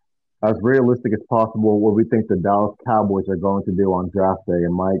the as realistic as possible what we think the Dallas Cowboys are going to do on draft day.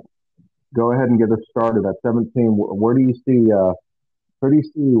 And Mike, go ahead and get us started at 17. Where do you see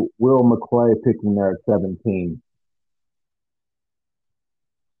Will McClay picking there at 17?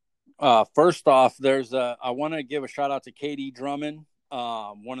 First off, I want to give a shout out to KD Drummond,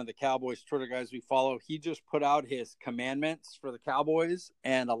 one of the Cowboys Twitter guys we follow. He just put out his commandments for the Cowboys,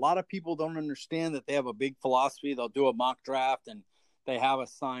 and a lot of people don't understand that they have a big philosophy. They'll do a mock draft, and they have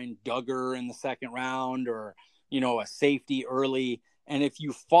assigned Duggar in the 2nd round or, a safety early. And if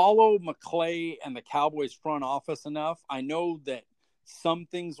you follow McClay and the Cowboys front office enough, I know that some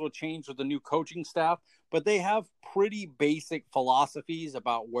things will change with the new coaching staff, but they have pretty basic philosophies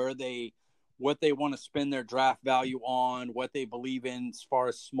about what they want to spend their draft value on, what they believe in as far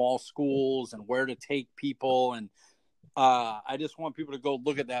as small schools and where to take people. And I just want people to go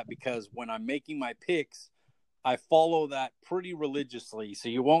look at that because when I'm making my picks, I follow that pretty religiously. So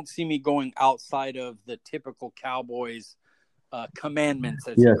you won't see me going outside of the typical Cowboys commandments.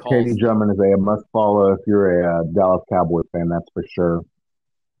 Yes, KD Drummond is a must follow if you're a Dallas Cowboys fan, that's for sure.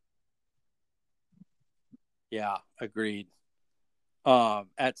 Yeah, agreed.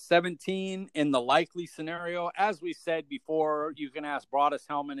 At 17, in the likely scenario, as we said before, you can ask Broadus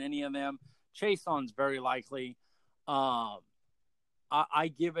Hellman, any of them. Chason's very likely.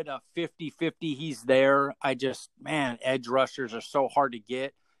 I give it a 50-50. He's there. Edge rushers are so hard to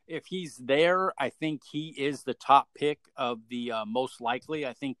get. If he's there, I think he is the top pick of the most likely.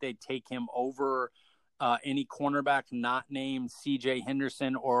 I think they'd take him over any cornerback not named C.J.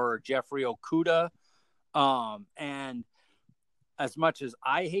 Henderson or Jeffrey Okudah. And as much as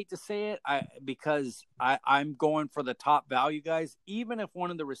I hate to say it, because I'm going for the top value guys, even if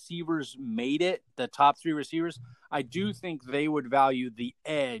one of the receivers made it, the top 3 receivers, I do think they would value the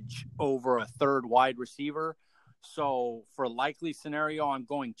edge over a 3rd wide receiver. So for likely scenario, I'm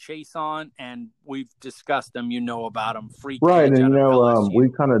going Chason, and we've discussed them. About him. Freak right, edge and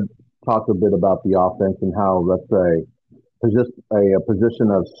we kind of talked a bit about the offense and how that's just a position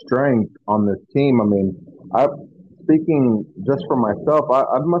of strength on this team. Speaking just for myself,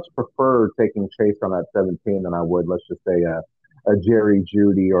 I'd much prefer taking Chason at 17 than I would, let's just say, a Jerry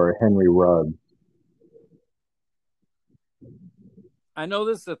Jeudy or a Henry Ruggs. I know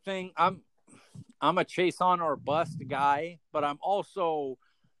this is a thing. I'm a chase on or bust guy, but I'm also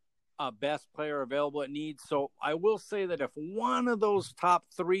a best player available at need. So I will say that if one of those top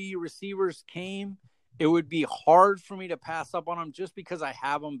 3 receivers came, it would be hard for me to pass up on them just because I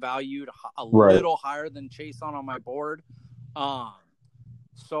have them valued a little higher than Chase on my board.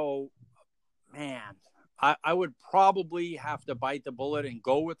 So, man, I would probably have to bite the bullet and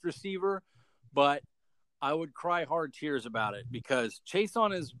go with receiver, but I would cry hard tears about it because Chase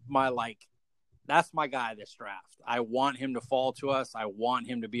on is that's my guy this draft. I want him to fall to us. I want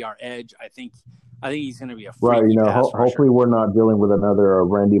him to be our edge. I think he's going to be a freaky pass rusher. Hopefully we're not dealing with another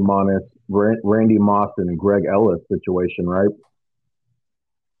Randy Moss and Greg Ellis situation, right?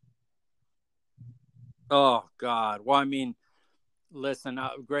 Oh God. Well, I mean, listen,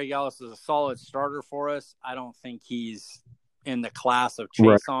 Greg Ellis is a solid starter for us. I don't think he's in the class of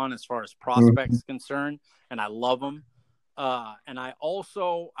Chase on as far as prospects concerned, and I love him. And I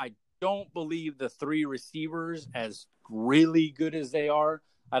don't believe the 3 receivers, as really good as they are,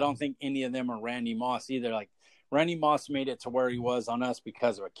 I don't think any of them are Randy Moss either. Like, Randy Moss made it to where he was on us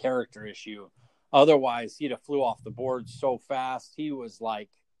because of a character issue. Otherwise, he'd have flew off the board so fast. He was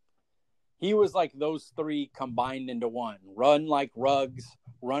like those 3 combined into one. Run like Ruggs,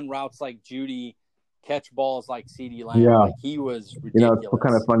 run routes like Judy, catch balls like CeeDee Lamb. Yeah. Like, he was ridiculous. It's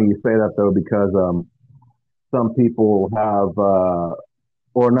kind of funny you say that, though, because some people have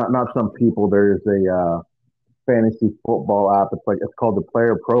or not some people. There's a fantasy football app. It's called the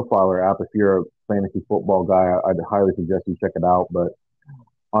Player Profiler app. If you're a fantasy football guy, I'd highly suggest you check it out. But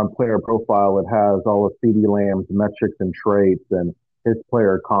on Player Profile, it has all of CeeDee Lamb's metrics and traits, and his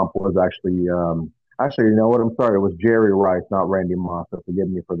player comp was actually, you know what? I'm sorry, it was Jerry Rice, not Randy Moss. So forgive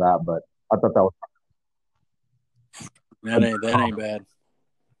me for that, but I thought that was that ain't bad.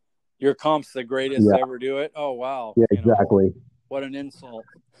 Your comp's the greatest to ever do it. Oh wow! Yeah, exactly. What an insult.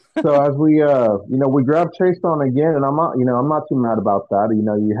 So as we, we grabbed Chase on again, and I'm not too mad about that.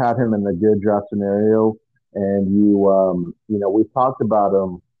 You had him in the good draft scenario, and we've talked about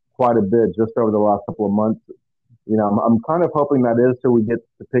him quite a bit just over the last couple of months. I'm kind of hoping that is till we get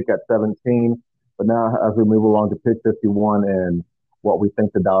to pick at 17. But now as we move along to pick 51 and what we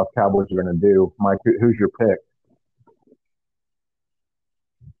think the Dallas Cowboys are going to do, Mike, who's your pick?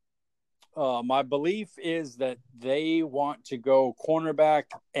 My belief is that they want to go cornerback,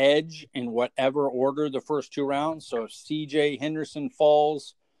 edge in whatever order the first 2 rounds. So if C.J. Henderson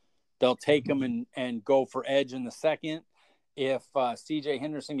falls, they'll take him and go for edge in the second. If C.J.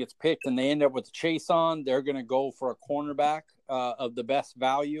 Henderson gets picked and they end up with Chase on, they're going to go for a cornerback of the best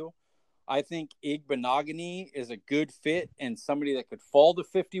value. I think Igbinoghene is a good fit and somebody that could fall to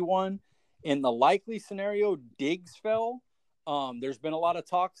 51. In the likely scenario, Diggs fell. There's been a lot of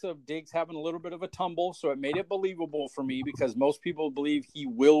talks of Diggs having a little bit of a tumble, so it made it believable for me because most people believe he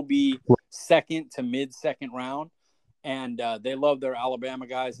will be second to mid-second round, and they love their Alabama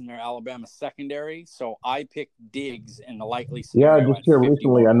guys and their Alabama secondary, so I picked Diggs in the likely scenario. Yeah, just here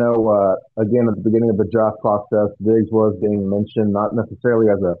recently, I know, again, at the beginning of the draft process, Diggs was being mentioned, not necessarily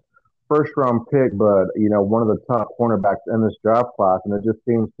as a first-round pick, but, one of the top cornerbacks in this draft class, and it just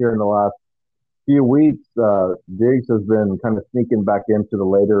seems here in the last few weeks, Diggs has been kind of sneaking back into the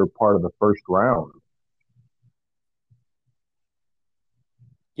later part of the first round.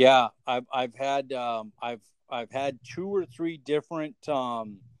 Yeah, I've had 2 or 3 different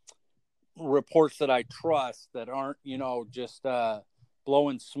reports that I trust that aren't just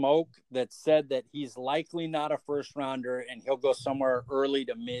blowing smoke that said that he's likely not a first rounder and he'll go somewhere early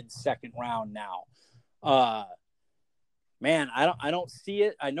to mid second round now. Man, I don't see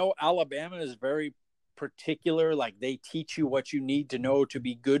it. I know Alabama is very particular. Like, they teach you what you need to know to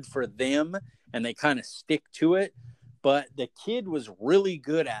be good for them, and they kind of stick to it. But the kid was really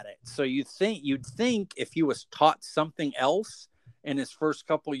good at it. So you'd think if he was taught something else in his first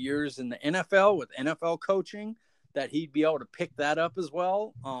couple years in the NFL with NFL coaching, that he'd be able to pick that up as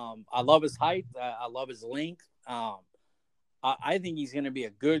well. I love his height. I love his length. I think he's going to be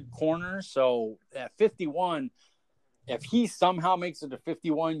a good corner. So at 51, if he somehow makes it to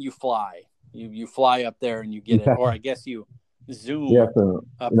 51, you fly. You fly up there and you get it. Or I guess you zoom. Yes,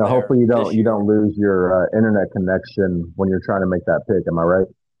 and hopefully you don't lose your internet connection when you're trying to make that pick. Am I right?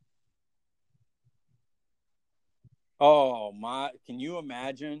 Oh my! Can you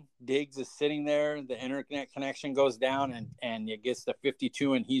imagine? Diggs is sitting there, the internet connection goes down, and it gets to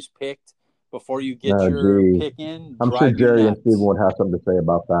 52, and he's picked before you get your pick in. I'm sure Jerry and Steven would have something to say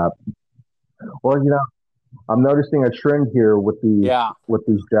about that. Well, I'm noticing a trend here with these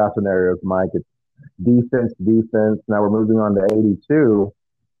draft scenarios, Mike. It's defense. Now we're moving on to 82.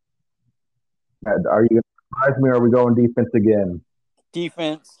 Are you going to surprise me, or are we going defense again?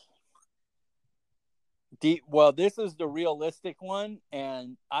 Defense. Well, this is the realistic one,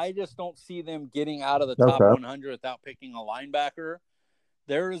 and I just don't see them getting out of the top Okay. 100 without picking a linebacker.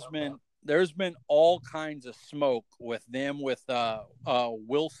 There's been all kinds of smoke with them with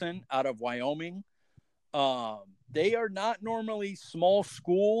Wilson out of Wyoming. They are not normally small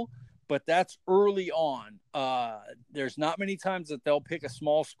school, but that's early on. There's not many times that they'll pick a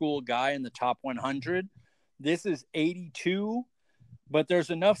small school guy in the top 100. This is 82, but there's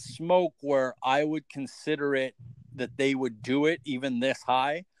enough smoke where I would consider it that they would do it even this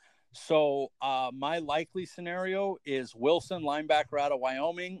high. So my likely scenario is Wilson, linebacker out of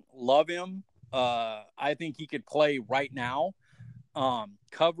Wyoming. Love him. I think he could play right now.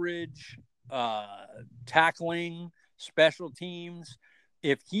 Coverage, tackling, special teams.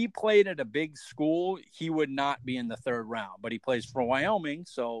 If he played at a big school, he would not be in the third round. But he plays for Wyoming,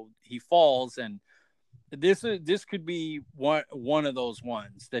 so he falls. And this could be one of those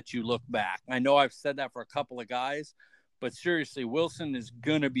ones that you look back. I know I've said that for a couple of guys, but seriously, Wilson is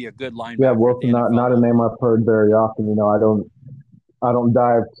gonna be a good linebacker. Yeah, Wilson, not a name I've heard very often. I don't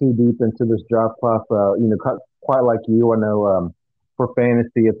dive too deep into this draft class. Quite like you, I know for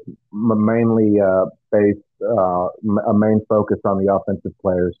fantasy, it's mainly based a main focus on the offensive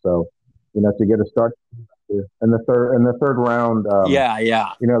players. So, to get a start in the third round,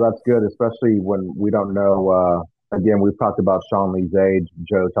 yeah, that's good, especially when we don't know. Again, we've talked about Sean Lee's age,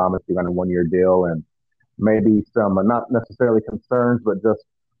 Joe Thomas being on a 1 year deal, and maybe some not necessarily concerns, but just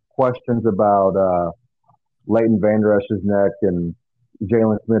questions about Leighton Vander Esch's neck, and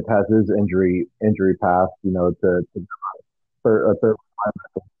Jalen Smith has his injury past. To third.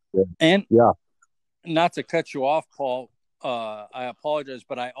 And yeah, not to cut you off, Paul. I apologize,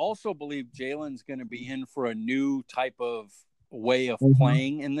 but I also believe Jalen's going to be in for a new type of way of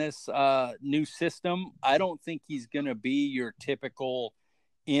playing in this new system. I don't think he's going to be your typical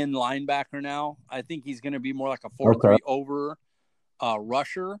in linebacker now. I think he's going to be more like a 4-3 over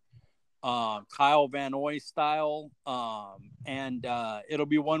rusher, Kyle Van Noy style. And it'll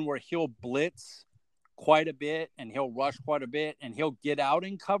be one where he'll blitz quite a bit and he'll rush quite a bit and he'll get out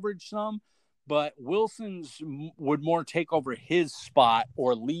in coverage some. But Wilson's would more take over his spot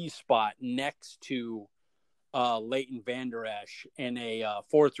or Lee's spot next to Leighton Vander Esch in a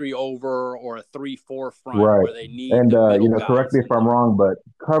 4-3 over or a 3-4 front where they need. And correct me if I'm wrong, but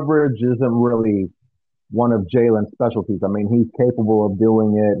coverage isn't really one of Jalen's specialties. I mean, he's capable of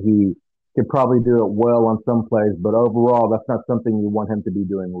doing it. He could probably do it well on some plays, but overall, that's not something you want him to be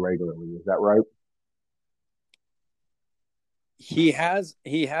doing regularly. Is that right? He has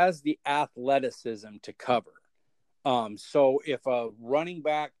the athleticism to cover. So if a running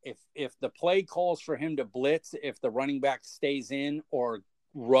back, if the play calls for him to blitz, if the running back stays in or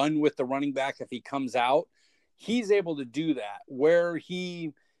run with the running back, if he comes out, he's able to do that. Where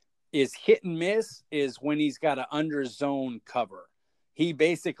he is hit and miss is when he's got an under zone cover. He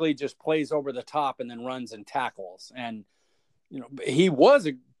basically just plays over the top and then runs and tackles. And, he was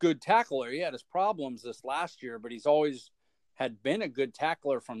a good tackler. He had his problems this last year, but he's always had been a good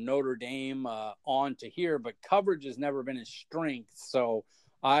tackler from Notre Dame on to here, but coverage has never been his strength. So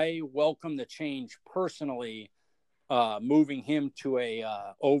I welcome the change personally, moving him to a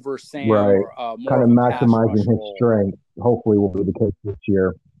over Sam, or more kind of maximizing his strength. Hopefully will be the case this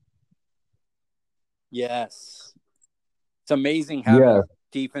year. Yes. It's amazing having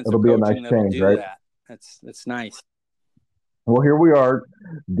defensive coaching that'll do that. That's nice. Well, here we are.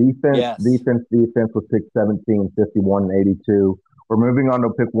 Defense with pick 17, 51, and 82. We're moving on to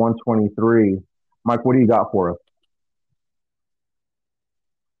pick 123. Mike, what do you got for us?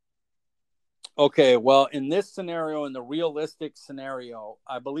 Okay, well, in this scenario, in the realistic scenario,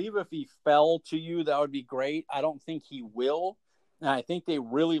 I believe if he fell to you, that would be great. I don't think he will. And I think they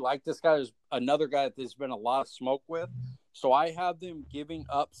really like this guy. There's another guy that there's been a lot of smoke with. So I have them giving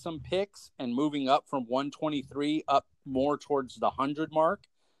up some picks and moving up from 123 up more towards the 100 mark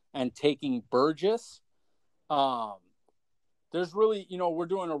and taking Burgess. There's really, we're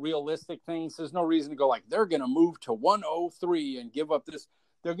doing a realistic thing. So there's no reason to go like they're going to move to 103 and give up this.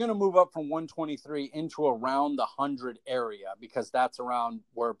 They're going to move up from 123 into around the 100 area because that's around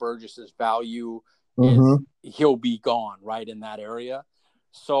where Burgess's value is. He'll be gone right in that area.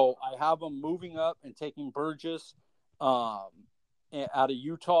 So I have them moving up and taking Burgess out of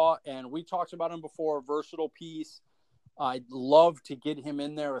Utah. And we talked about him before, versatile piece. I'd love to get him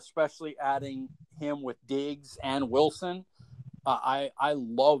in there, especially adding him with Diggs and Wilson. I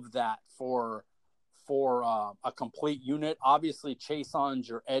love that for a complete unit. Obviously, Chaison's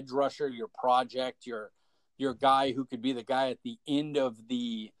your edge rusher, your project, your guy who could be the guy at the end of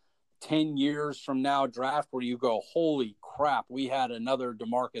the 10 years from now draft where you go, holy crap, we had another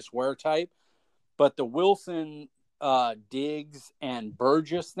DeMarcus Ware type. But the Wilson, Diggs, and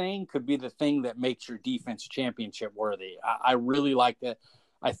Burgess thing could be the thing that makes your defense championship worthy. I really like that.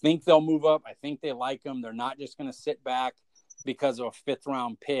 I think they'll move up. I think they like them. They're not just going to sit back because of a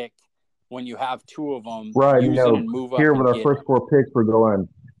fifth-round pick when you have two of them. Right. Use it and move up. Here and with our get first four picks, we're going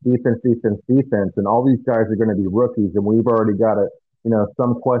defense, defense, defense, and all these guys are going to be rookies, and we've already got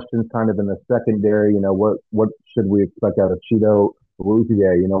some questions kind of in the secondary. What should we expect out of Cheeto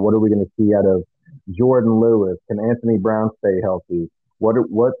Rouzier? What are we going to see out of Jordan Lewis? Can Anthony Brown stay healthy? What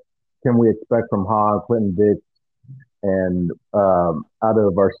can we expect from Hogg, Clinton Dix, and out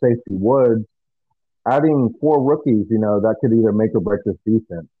of our safety Woods? Adding four rookies, that could either make or break this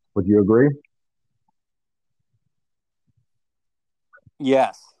defense. Would you agree?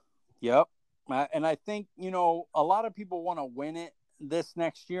 Yes. Yep. And I think, a lot of people want to win it this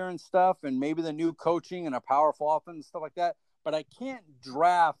next year and stuff, and maybe the new coaching and a powerful offense and stuff like that. But I can't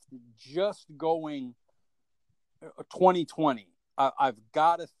draft just going 2020. I've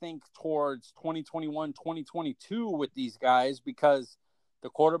got to think towards 2021, 2022 with these guys, because the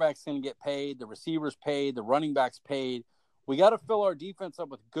quarterback's going to get paid, the receivers paid, the running backs paid. We got to fill our defense up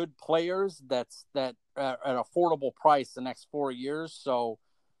with good players that at an affordable price the next 4 years. So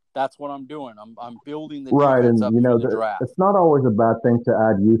that's what I'm doing. I'm building the defense up for the draft. It's not always a bad thing to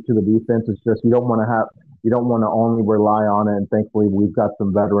add youth to the defense. It's just you don't want to only rely on it. And thankfully, we've got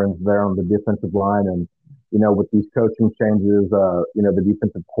some veterans there on the defensive line. And with these coaching changes, the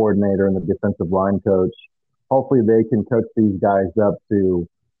defensive coordinator and the defensive line coach, hopefully they can coach these guys up to,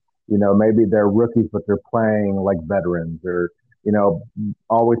 maybe they're rookies, but they're playing like veterans, or,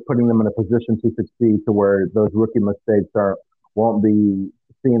 always putting them in a position to succeed to where those rookie mistakes won't be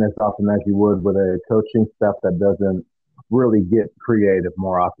seen as often as you would with a coaching staff that doesn't really get creative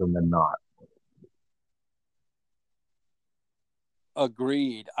more often than not.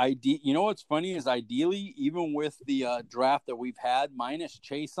 Agreed. What's funny is ideally, even with the draft that we've had minus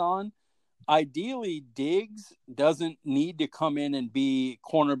Chase on, ideally Diggs doesn't need to come in and be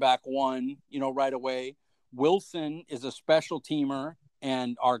cornerback one, right away. Wilson is a special teamer,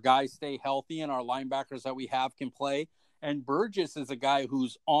 and our guys stay healthy, and our linebackers that we have can play. And Burgess is a guy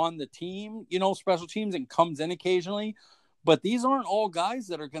who's on the team, special teams, and comes in occasionally. But these aren't all guys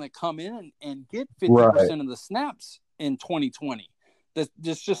that are going to come in and get 50% of the snaps in 2020.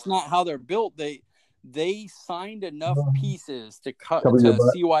 That's just not how they're built. They signed enough pieces to cover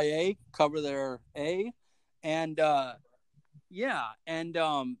CYA, cover their A, and the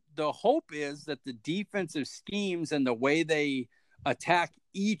hope is that the defensive schemes and the way they attack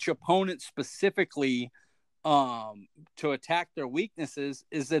each opponent specifically to attack their weaknesses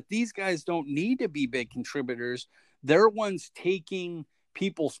is that these guys don't need to be big contributors. They're ones taking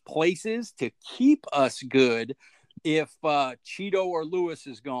people's places to keep us good. If Cheeto or Lewis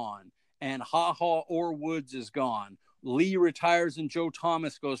is gone and HaHa or Woods is gone, Lee retires and Joe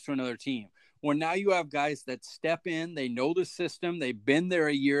Thomas goes to another team. Well, now you have guys that step in, they know the system, they've been there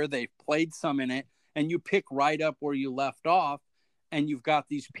a year, they've played some in it, and you pick right up where you left off, and you've got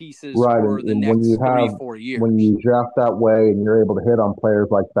these pieces for the next 3-4 years. When you draft that way and you're able to hit on players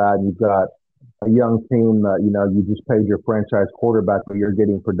like that, and you've got a young team that, you just paid your franchise quarterback, but you're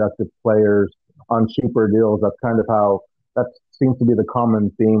getting productive players on cheaper deals. That's kind of how that seems to be the common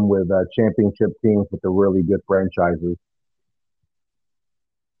theme with championship teams with the really good franchises.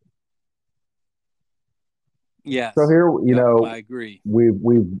 Yes. So here, I agree.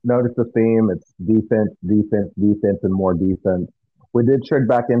 We've noticed a theme. It's defense, defense, defense, and more defense. We did trade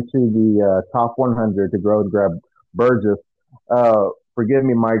back into the top 100 to go and grab Burgess. Forgive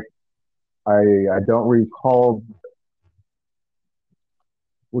me, Mike. I don't recall.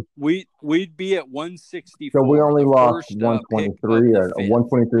 We'd be at 164. So we only lost 123 or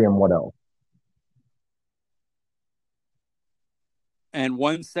 123 and what else? And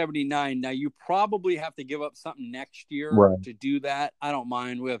 179. Now you probably have to give up something next year to do that. I don't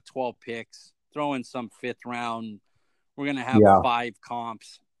mind. We have 12 picks. Throw in some fifth round. We're gonna have 5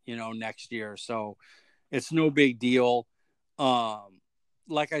 comps, next year. So it's no big deal.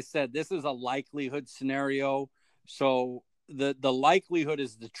 Like I said, this is a likelihood scenario. So the likelihood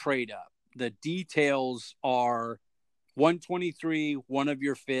is the trade up. The details are 123, one of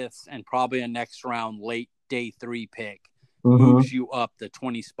your fifths, and probably a next round late day 3 pick moves you up the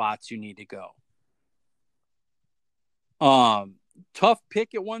 20 spots you need to go. Tough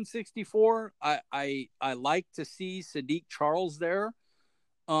pick at 164. I like to see Sadiq Charles there.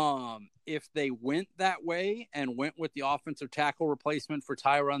 If they went that way and went with the offensive tackle replacement for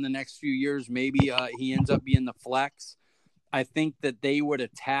Tyron the next few years, maybe he ends up being the flex. I think that they would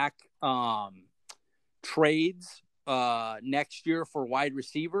attack trades next year for wide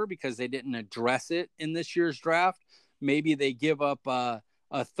receiver because they didn't address it in this year's draft. Maybe they give up a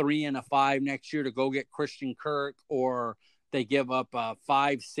 3 and a 5 next year to go get Christian Kirk, or they give up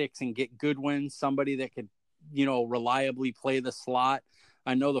 5, 6 and get Goodwin, somebody that could, reliably play the slot.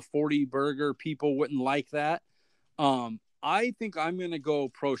 I know the 40 burger people wouldn't like that. I think I'm going to go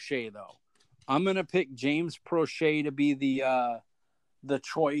Prochet though. I'm going to pick James Prochet to be the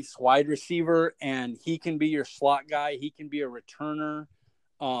choice wide receiver, and he can be your slot guy. He can be a returner.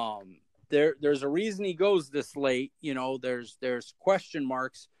 There's a reason he goes this late. There's question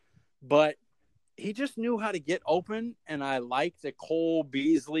marks, but he just knew how to get open, and I like the Cole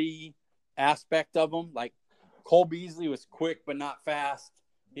Beasley aspect of him. Like, Cole Beasley was quick but not fast.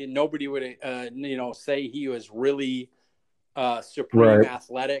 Nobody would, say he was really supreme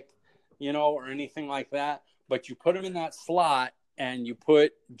athletic, or anything like that. But you put him in that slot, and you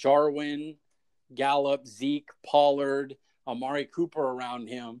put Jarwin, Gallup, Zeke, Pollard, Amari Cooper around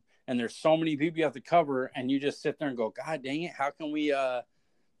him, and there's so many people you have to cover, and you just sit there and go, God dang it, how can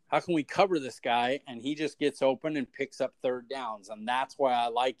we cover this guy? And he just gets open and picks up third downs, and that's why I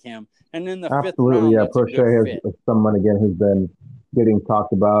like him. And in the fifth round, that's Prochet is someone again who's been getting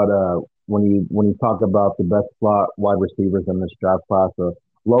talked about when you talk about the best slot wide receivers in this draft class. A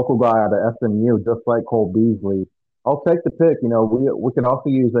local guy out of SMU, just like Cole Beasley. I'll take the pick. We can also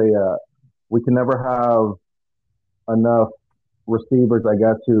use we can never have enough receivers, I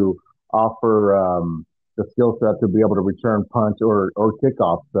guess, who offer the skill set to be able to return punts or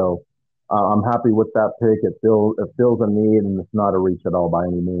kickoff. So I'm happy with that pick. It fills a need, and it's not a reach at all by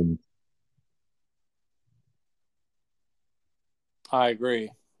any means. I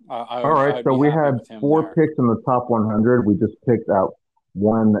agree. All right, so we had 4 picks in the top 100. We just picked out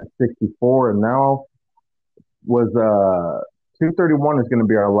 164, and now was 231 is going to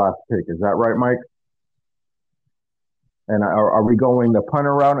be our last pick. Is that right, Mike? And are we going the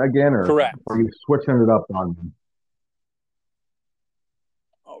punter route again, or correct? Are you switching it up on them?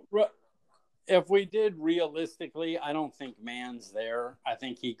 If we did realistically, I don't think Mann's there. I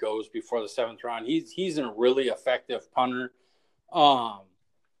think he goes before the 7th round. He's a really effective punter.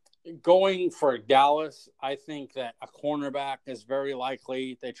 Going for Dallas, I think that a cornerback is very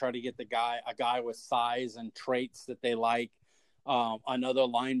likely. They try to get a guy with size and traits that they like. Another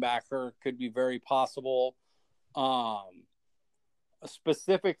linebacker could be very possible.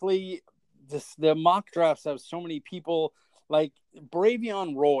 Specifically, the mock drafts have so many people. Like,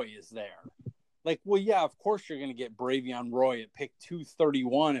 Bravion Roy is there. Like, well, yeah, of course you're going to get Bravion Roy at pick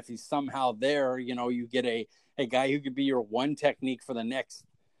 231 if he's somehow there. You get a guy who could be your one technique for the next,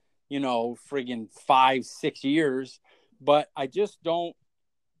 friggin' 5-6 years. But I just don't.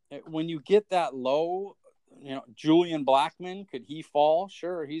 When you get that low, Julian Blackmon, could he fall?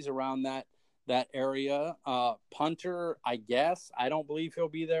 Sure, he's around that area. Punter, I guess. I don't believe he'll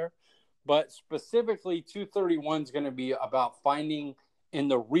be there. But specifically, 231 is going to be about finding, in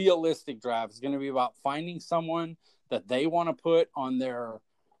the realistic draft, it's going to be about finding someone that they want to put on their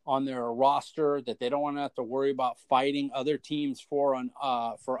roster, that they don't want to have to worry about fighting other teams for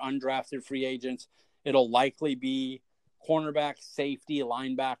undrafted free agents. It'll likely be cornerback, safety,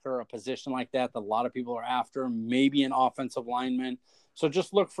 linebacker, a position like that a lot of people are after, maybe an offensive lineman. So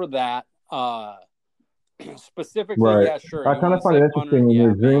just look for that. Specifically, right. Yeah, sure. I kind of find it interesting in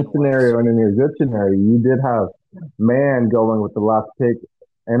your dream scenario and in your good scenario, you did have Mann going with the last pick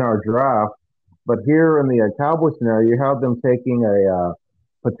in our draft, but here in the Cowboy scenario, you have them taking a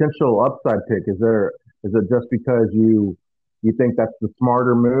potential upside pick. Is it just because you think that's the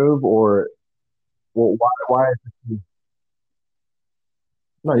smarter move, or why is it?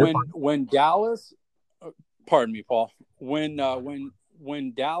 No, when Dallas, pardon me, Paul, when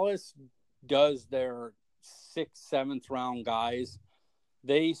Dallas does their 6th, 7th round guys,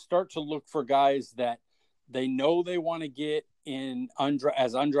 they start to look for guys that they know they want to get in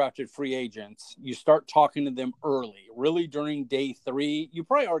as undrafted free agents. You start talking to them early, really during day 3. You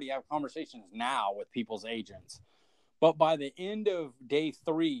probably already have conversations now with people's agents, but by the end of day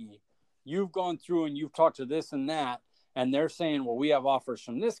 3, you've gone through and you've talked to this and that, and they're saying, well, we have offers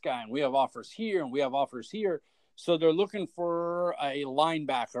from this guy, and we have offers here, and we have offers here. So they're looking for a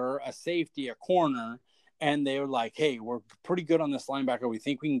linebacker, a safety, a corner, and they're like, hey, we're pretty good on this linebacker. We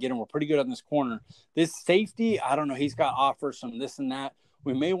think we can get him. We're pretty good on this corner. This safety, I don't know. He's got offers from this and that.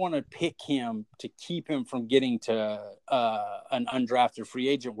 We may want to pick him to keep him from getting to an undrafted free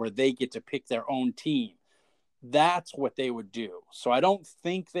agent where they get to pick their own team. That's what they would do. So I don't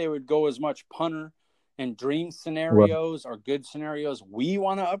think they would go as much punter and dream scenarios or good scenarios. We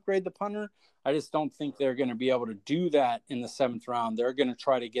want to upgrade the punter. I just don't think they're going to be able to do that in the 7th round. They're going to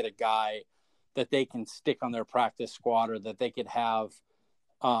try to get a guy that they can stick on their practice squad, or that they could have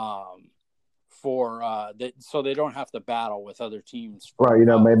so they don't have to battle with other teams. Right,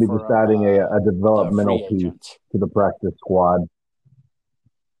 maybe just adding a developmental piece to the practice squad.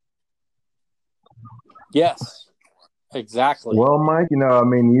 Yes, exactly. Well, Mike,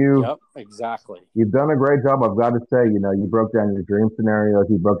 Yep, exactly. You've done a great job. I've got to say, you broke down your dream scenarios,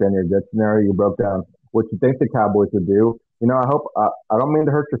 you broke down your good scenario, you broke down what you think the Cowboys would do. I don't mean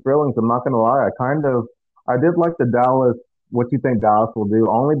to hurt your feelings. I'm not going to lie. I did like what you think Dallas will do,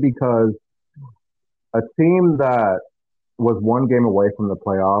 only because a team that was one game away from the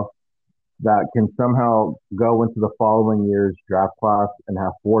playoffs that can somehow go into the following year's draft class and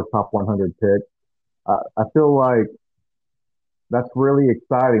have 4 top 100 picks. I feel like that's really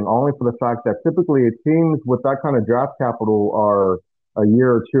exciting, only for the fact that typically teams with that kind of draft capital are a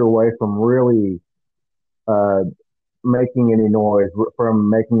year or two away from really making any noise, from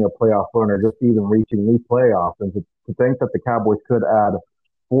making a playoff run, or just even reaching the playoffs. And to think that the Cowboys could add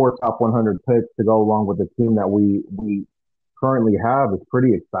 4 top 100 picks to go along with the team that we currently have is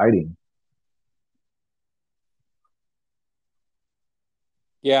pretty exciting.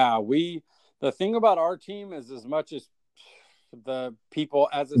 Yeah, the thing about our team is, as much as the people,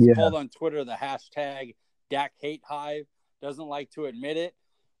 as it's called on Twitter, the hashtag Dak Hate Hive doesn't like to admit it,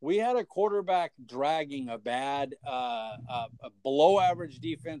 we had a quarterback dragging a bad, a below average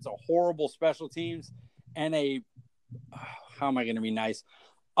defense, a horrible special teams, and how am I going to be nice?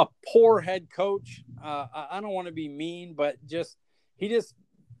 A poor head coach. I don't want to be mean, but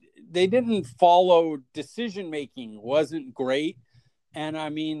they didn't follow decision making, wasn't great. And I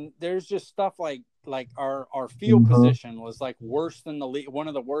mean, there's just stuff like our field position was like worse than the league, one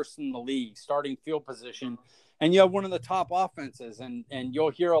of the worst in the league, starting field position. And you have one of the top offenses, and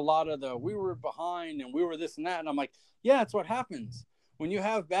you'll hear a lot of we were behind and we were this and that. And I'm like, yeah, that's what happens. When you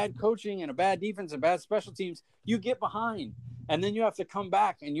have bad coaching and a bad defense and bad special teams, you get behind, and then you have to come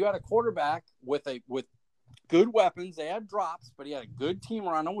back. And you had a quarterback with good weapons. They had drops, but he had a good team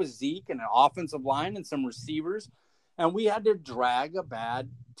around him with Zeke and an offensive line and some receivers. And we had to drag a bad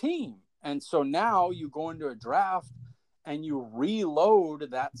team. And so now you go into a draft and you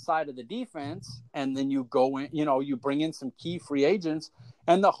reload that side of the defense, and then you go in, you bring in some key free agents.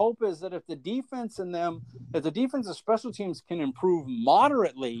 And the hope is that if the defense and special teams can improve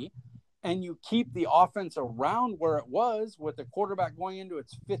moderately, and you keep the offense around where it was, with the quarterback going into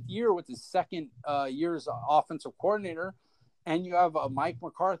its 5th year with his 2nd year's offensive coordinator, and you have a Mike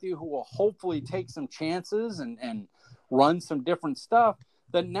McCarthy who will hopefully take some chances and run some different stuff,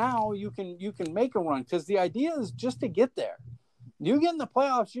 that now you can make a run. Because the idea is just to get there. You get in the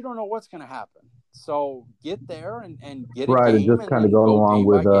playoffs, you don't know what's going to happen. So get there and get a game, and just kind of going along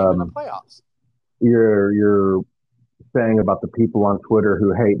with in the playoffs. You're saying about the people on Twitter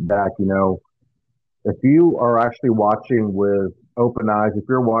who hate Dak. If you are actually watching with open eyes, if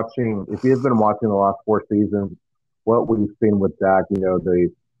you've been watching the last 4 seasons, what we've seen with Dak, the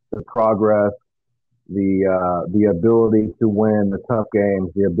progress, the ability to win the tough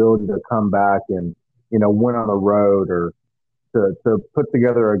games, the ability to come back and, win on the road, or to put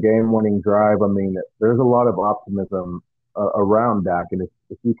together a game-winning drive. I mean, there's a lot of optimism around Dak. And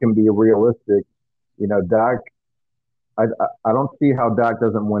if you can be realistic, Dak, I don't see how Dak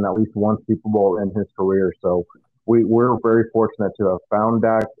doesn't win at least one Super Bowl in his career. So we're very fortunate to have found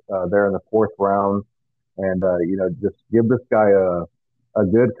Dak there in the 4th round. And, just give this guy a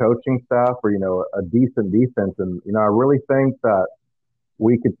good coaching staff, or, a decent defense. And, I really think that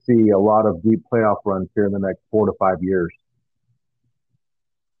we could see a lot of deep playoff runs here in the next 4 to 5 years.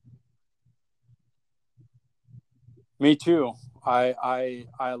 Me too. I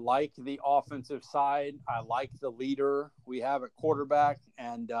like the offensive side. I like the leader we have at quarterback,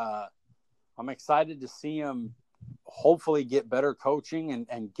 and I'm excited to see him hopefully get better coaching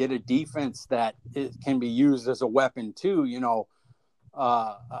and get a defense that it can be used as a weapon too.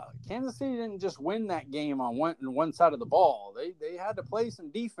 Kansas City didn't just win that game on one side of the ball. They had to play some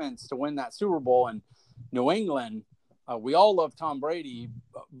defense to win that Super Bowl. And New England, we all love Tom Brady,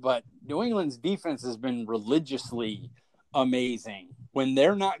 but New England's defense has been religiously amazing. When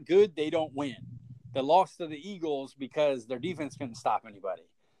they're not good, they don't win. They lost to the Eagles because their defense couldn't stop anybody.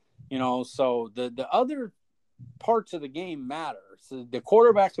 So the other parts of the game matter. So the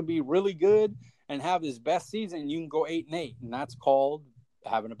quarterback could be really good and have his best season. You can go 8-8, and that's called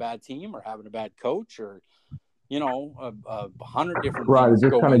having a bad team or having a bad coach, or 100 different things.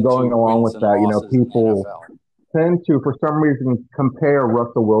 Just kind of going along with that, people tend to, for some reason, compare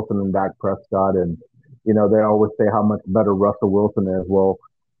Russell Wilson and Dak Prescott, and they always say how much better Russell Wilson is. Well,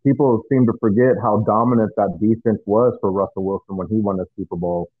 people seem to forget how dominant that defense was for Russell Wilson when he won the Super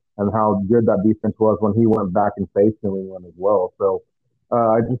Bowl. and how good that defense was when he went back and faced New England as well. So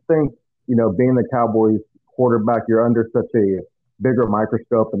I just think, being the Cowboys quarterback, you're under such a bigger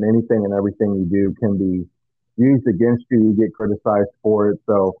microscope, and anything and everything you do can be used against you. You get criticized for it.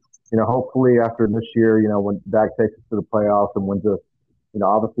 So, hopefully after this year, when Dak takes us to the playoffs and wins us,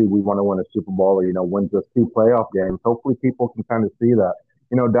 obviously we want to win a Super Bowl or, wins us 2 playoff games. Hopefully people can kind of see that,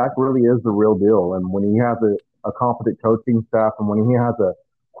 Dak really is the real deal. And when he has a competent coaching staff and when he has a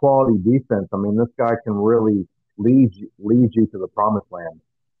quality defense, I mean, this guy can really lead you to the promised land.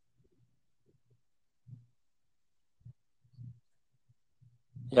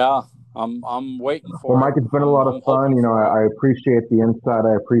 Yeah, I'm waiting for Well, Mike, it. it's been a lot of fun. I appreciate the insight.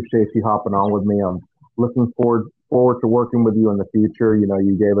 I appreciate you hopping on with me. I'm looking forward to working with you in the future.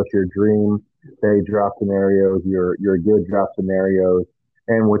 You gave us your dream day draft scenarios, your good draft scenarios,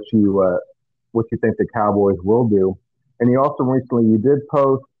 and what you think the Cowboys will do. And you also recently did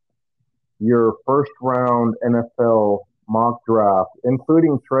post your first round NFL mock draft,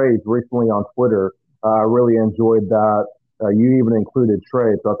 including trades, recently on Twitter. I really enjoyed that. You even included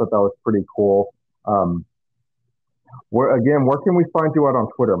trades, so I thought that was pretty cool. Where can we find you out on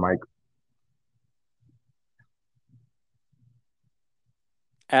Twitter, Mike?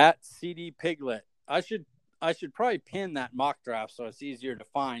 At CD Piglet. I should probably pin that mock draft so it's easier to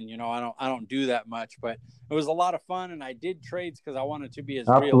find. I don't do that much, but it was a lot of fun, and I did trades because I wanted to be as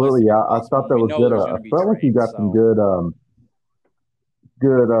absolutely. Yeah, I thought that was good. I felt like you got some good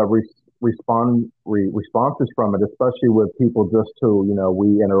responses from it, especially with people just who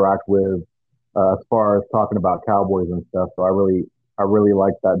we interact with as far as talking about Cowboys and stuff. So I really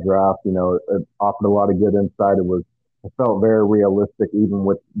liked that draft. It offered a lot of good insight. It felt very realistic, even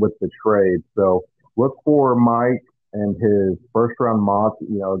with the trade. So look for Mike and his first round mock.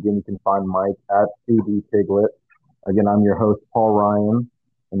 Again, you can find Mike at CD Piglet. Again, I'm your host, Paul Ryan,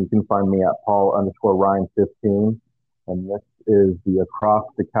 and you can find me at Paul_Ryan15. And this is the Across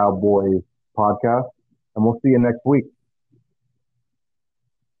the Cowboys podcast, and we'll see you next week.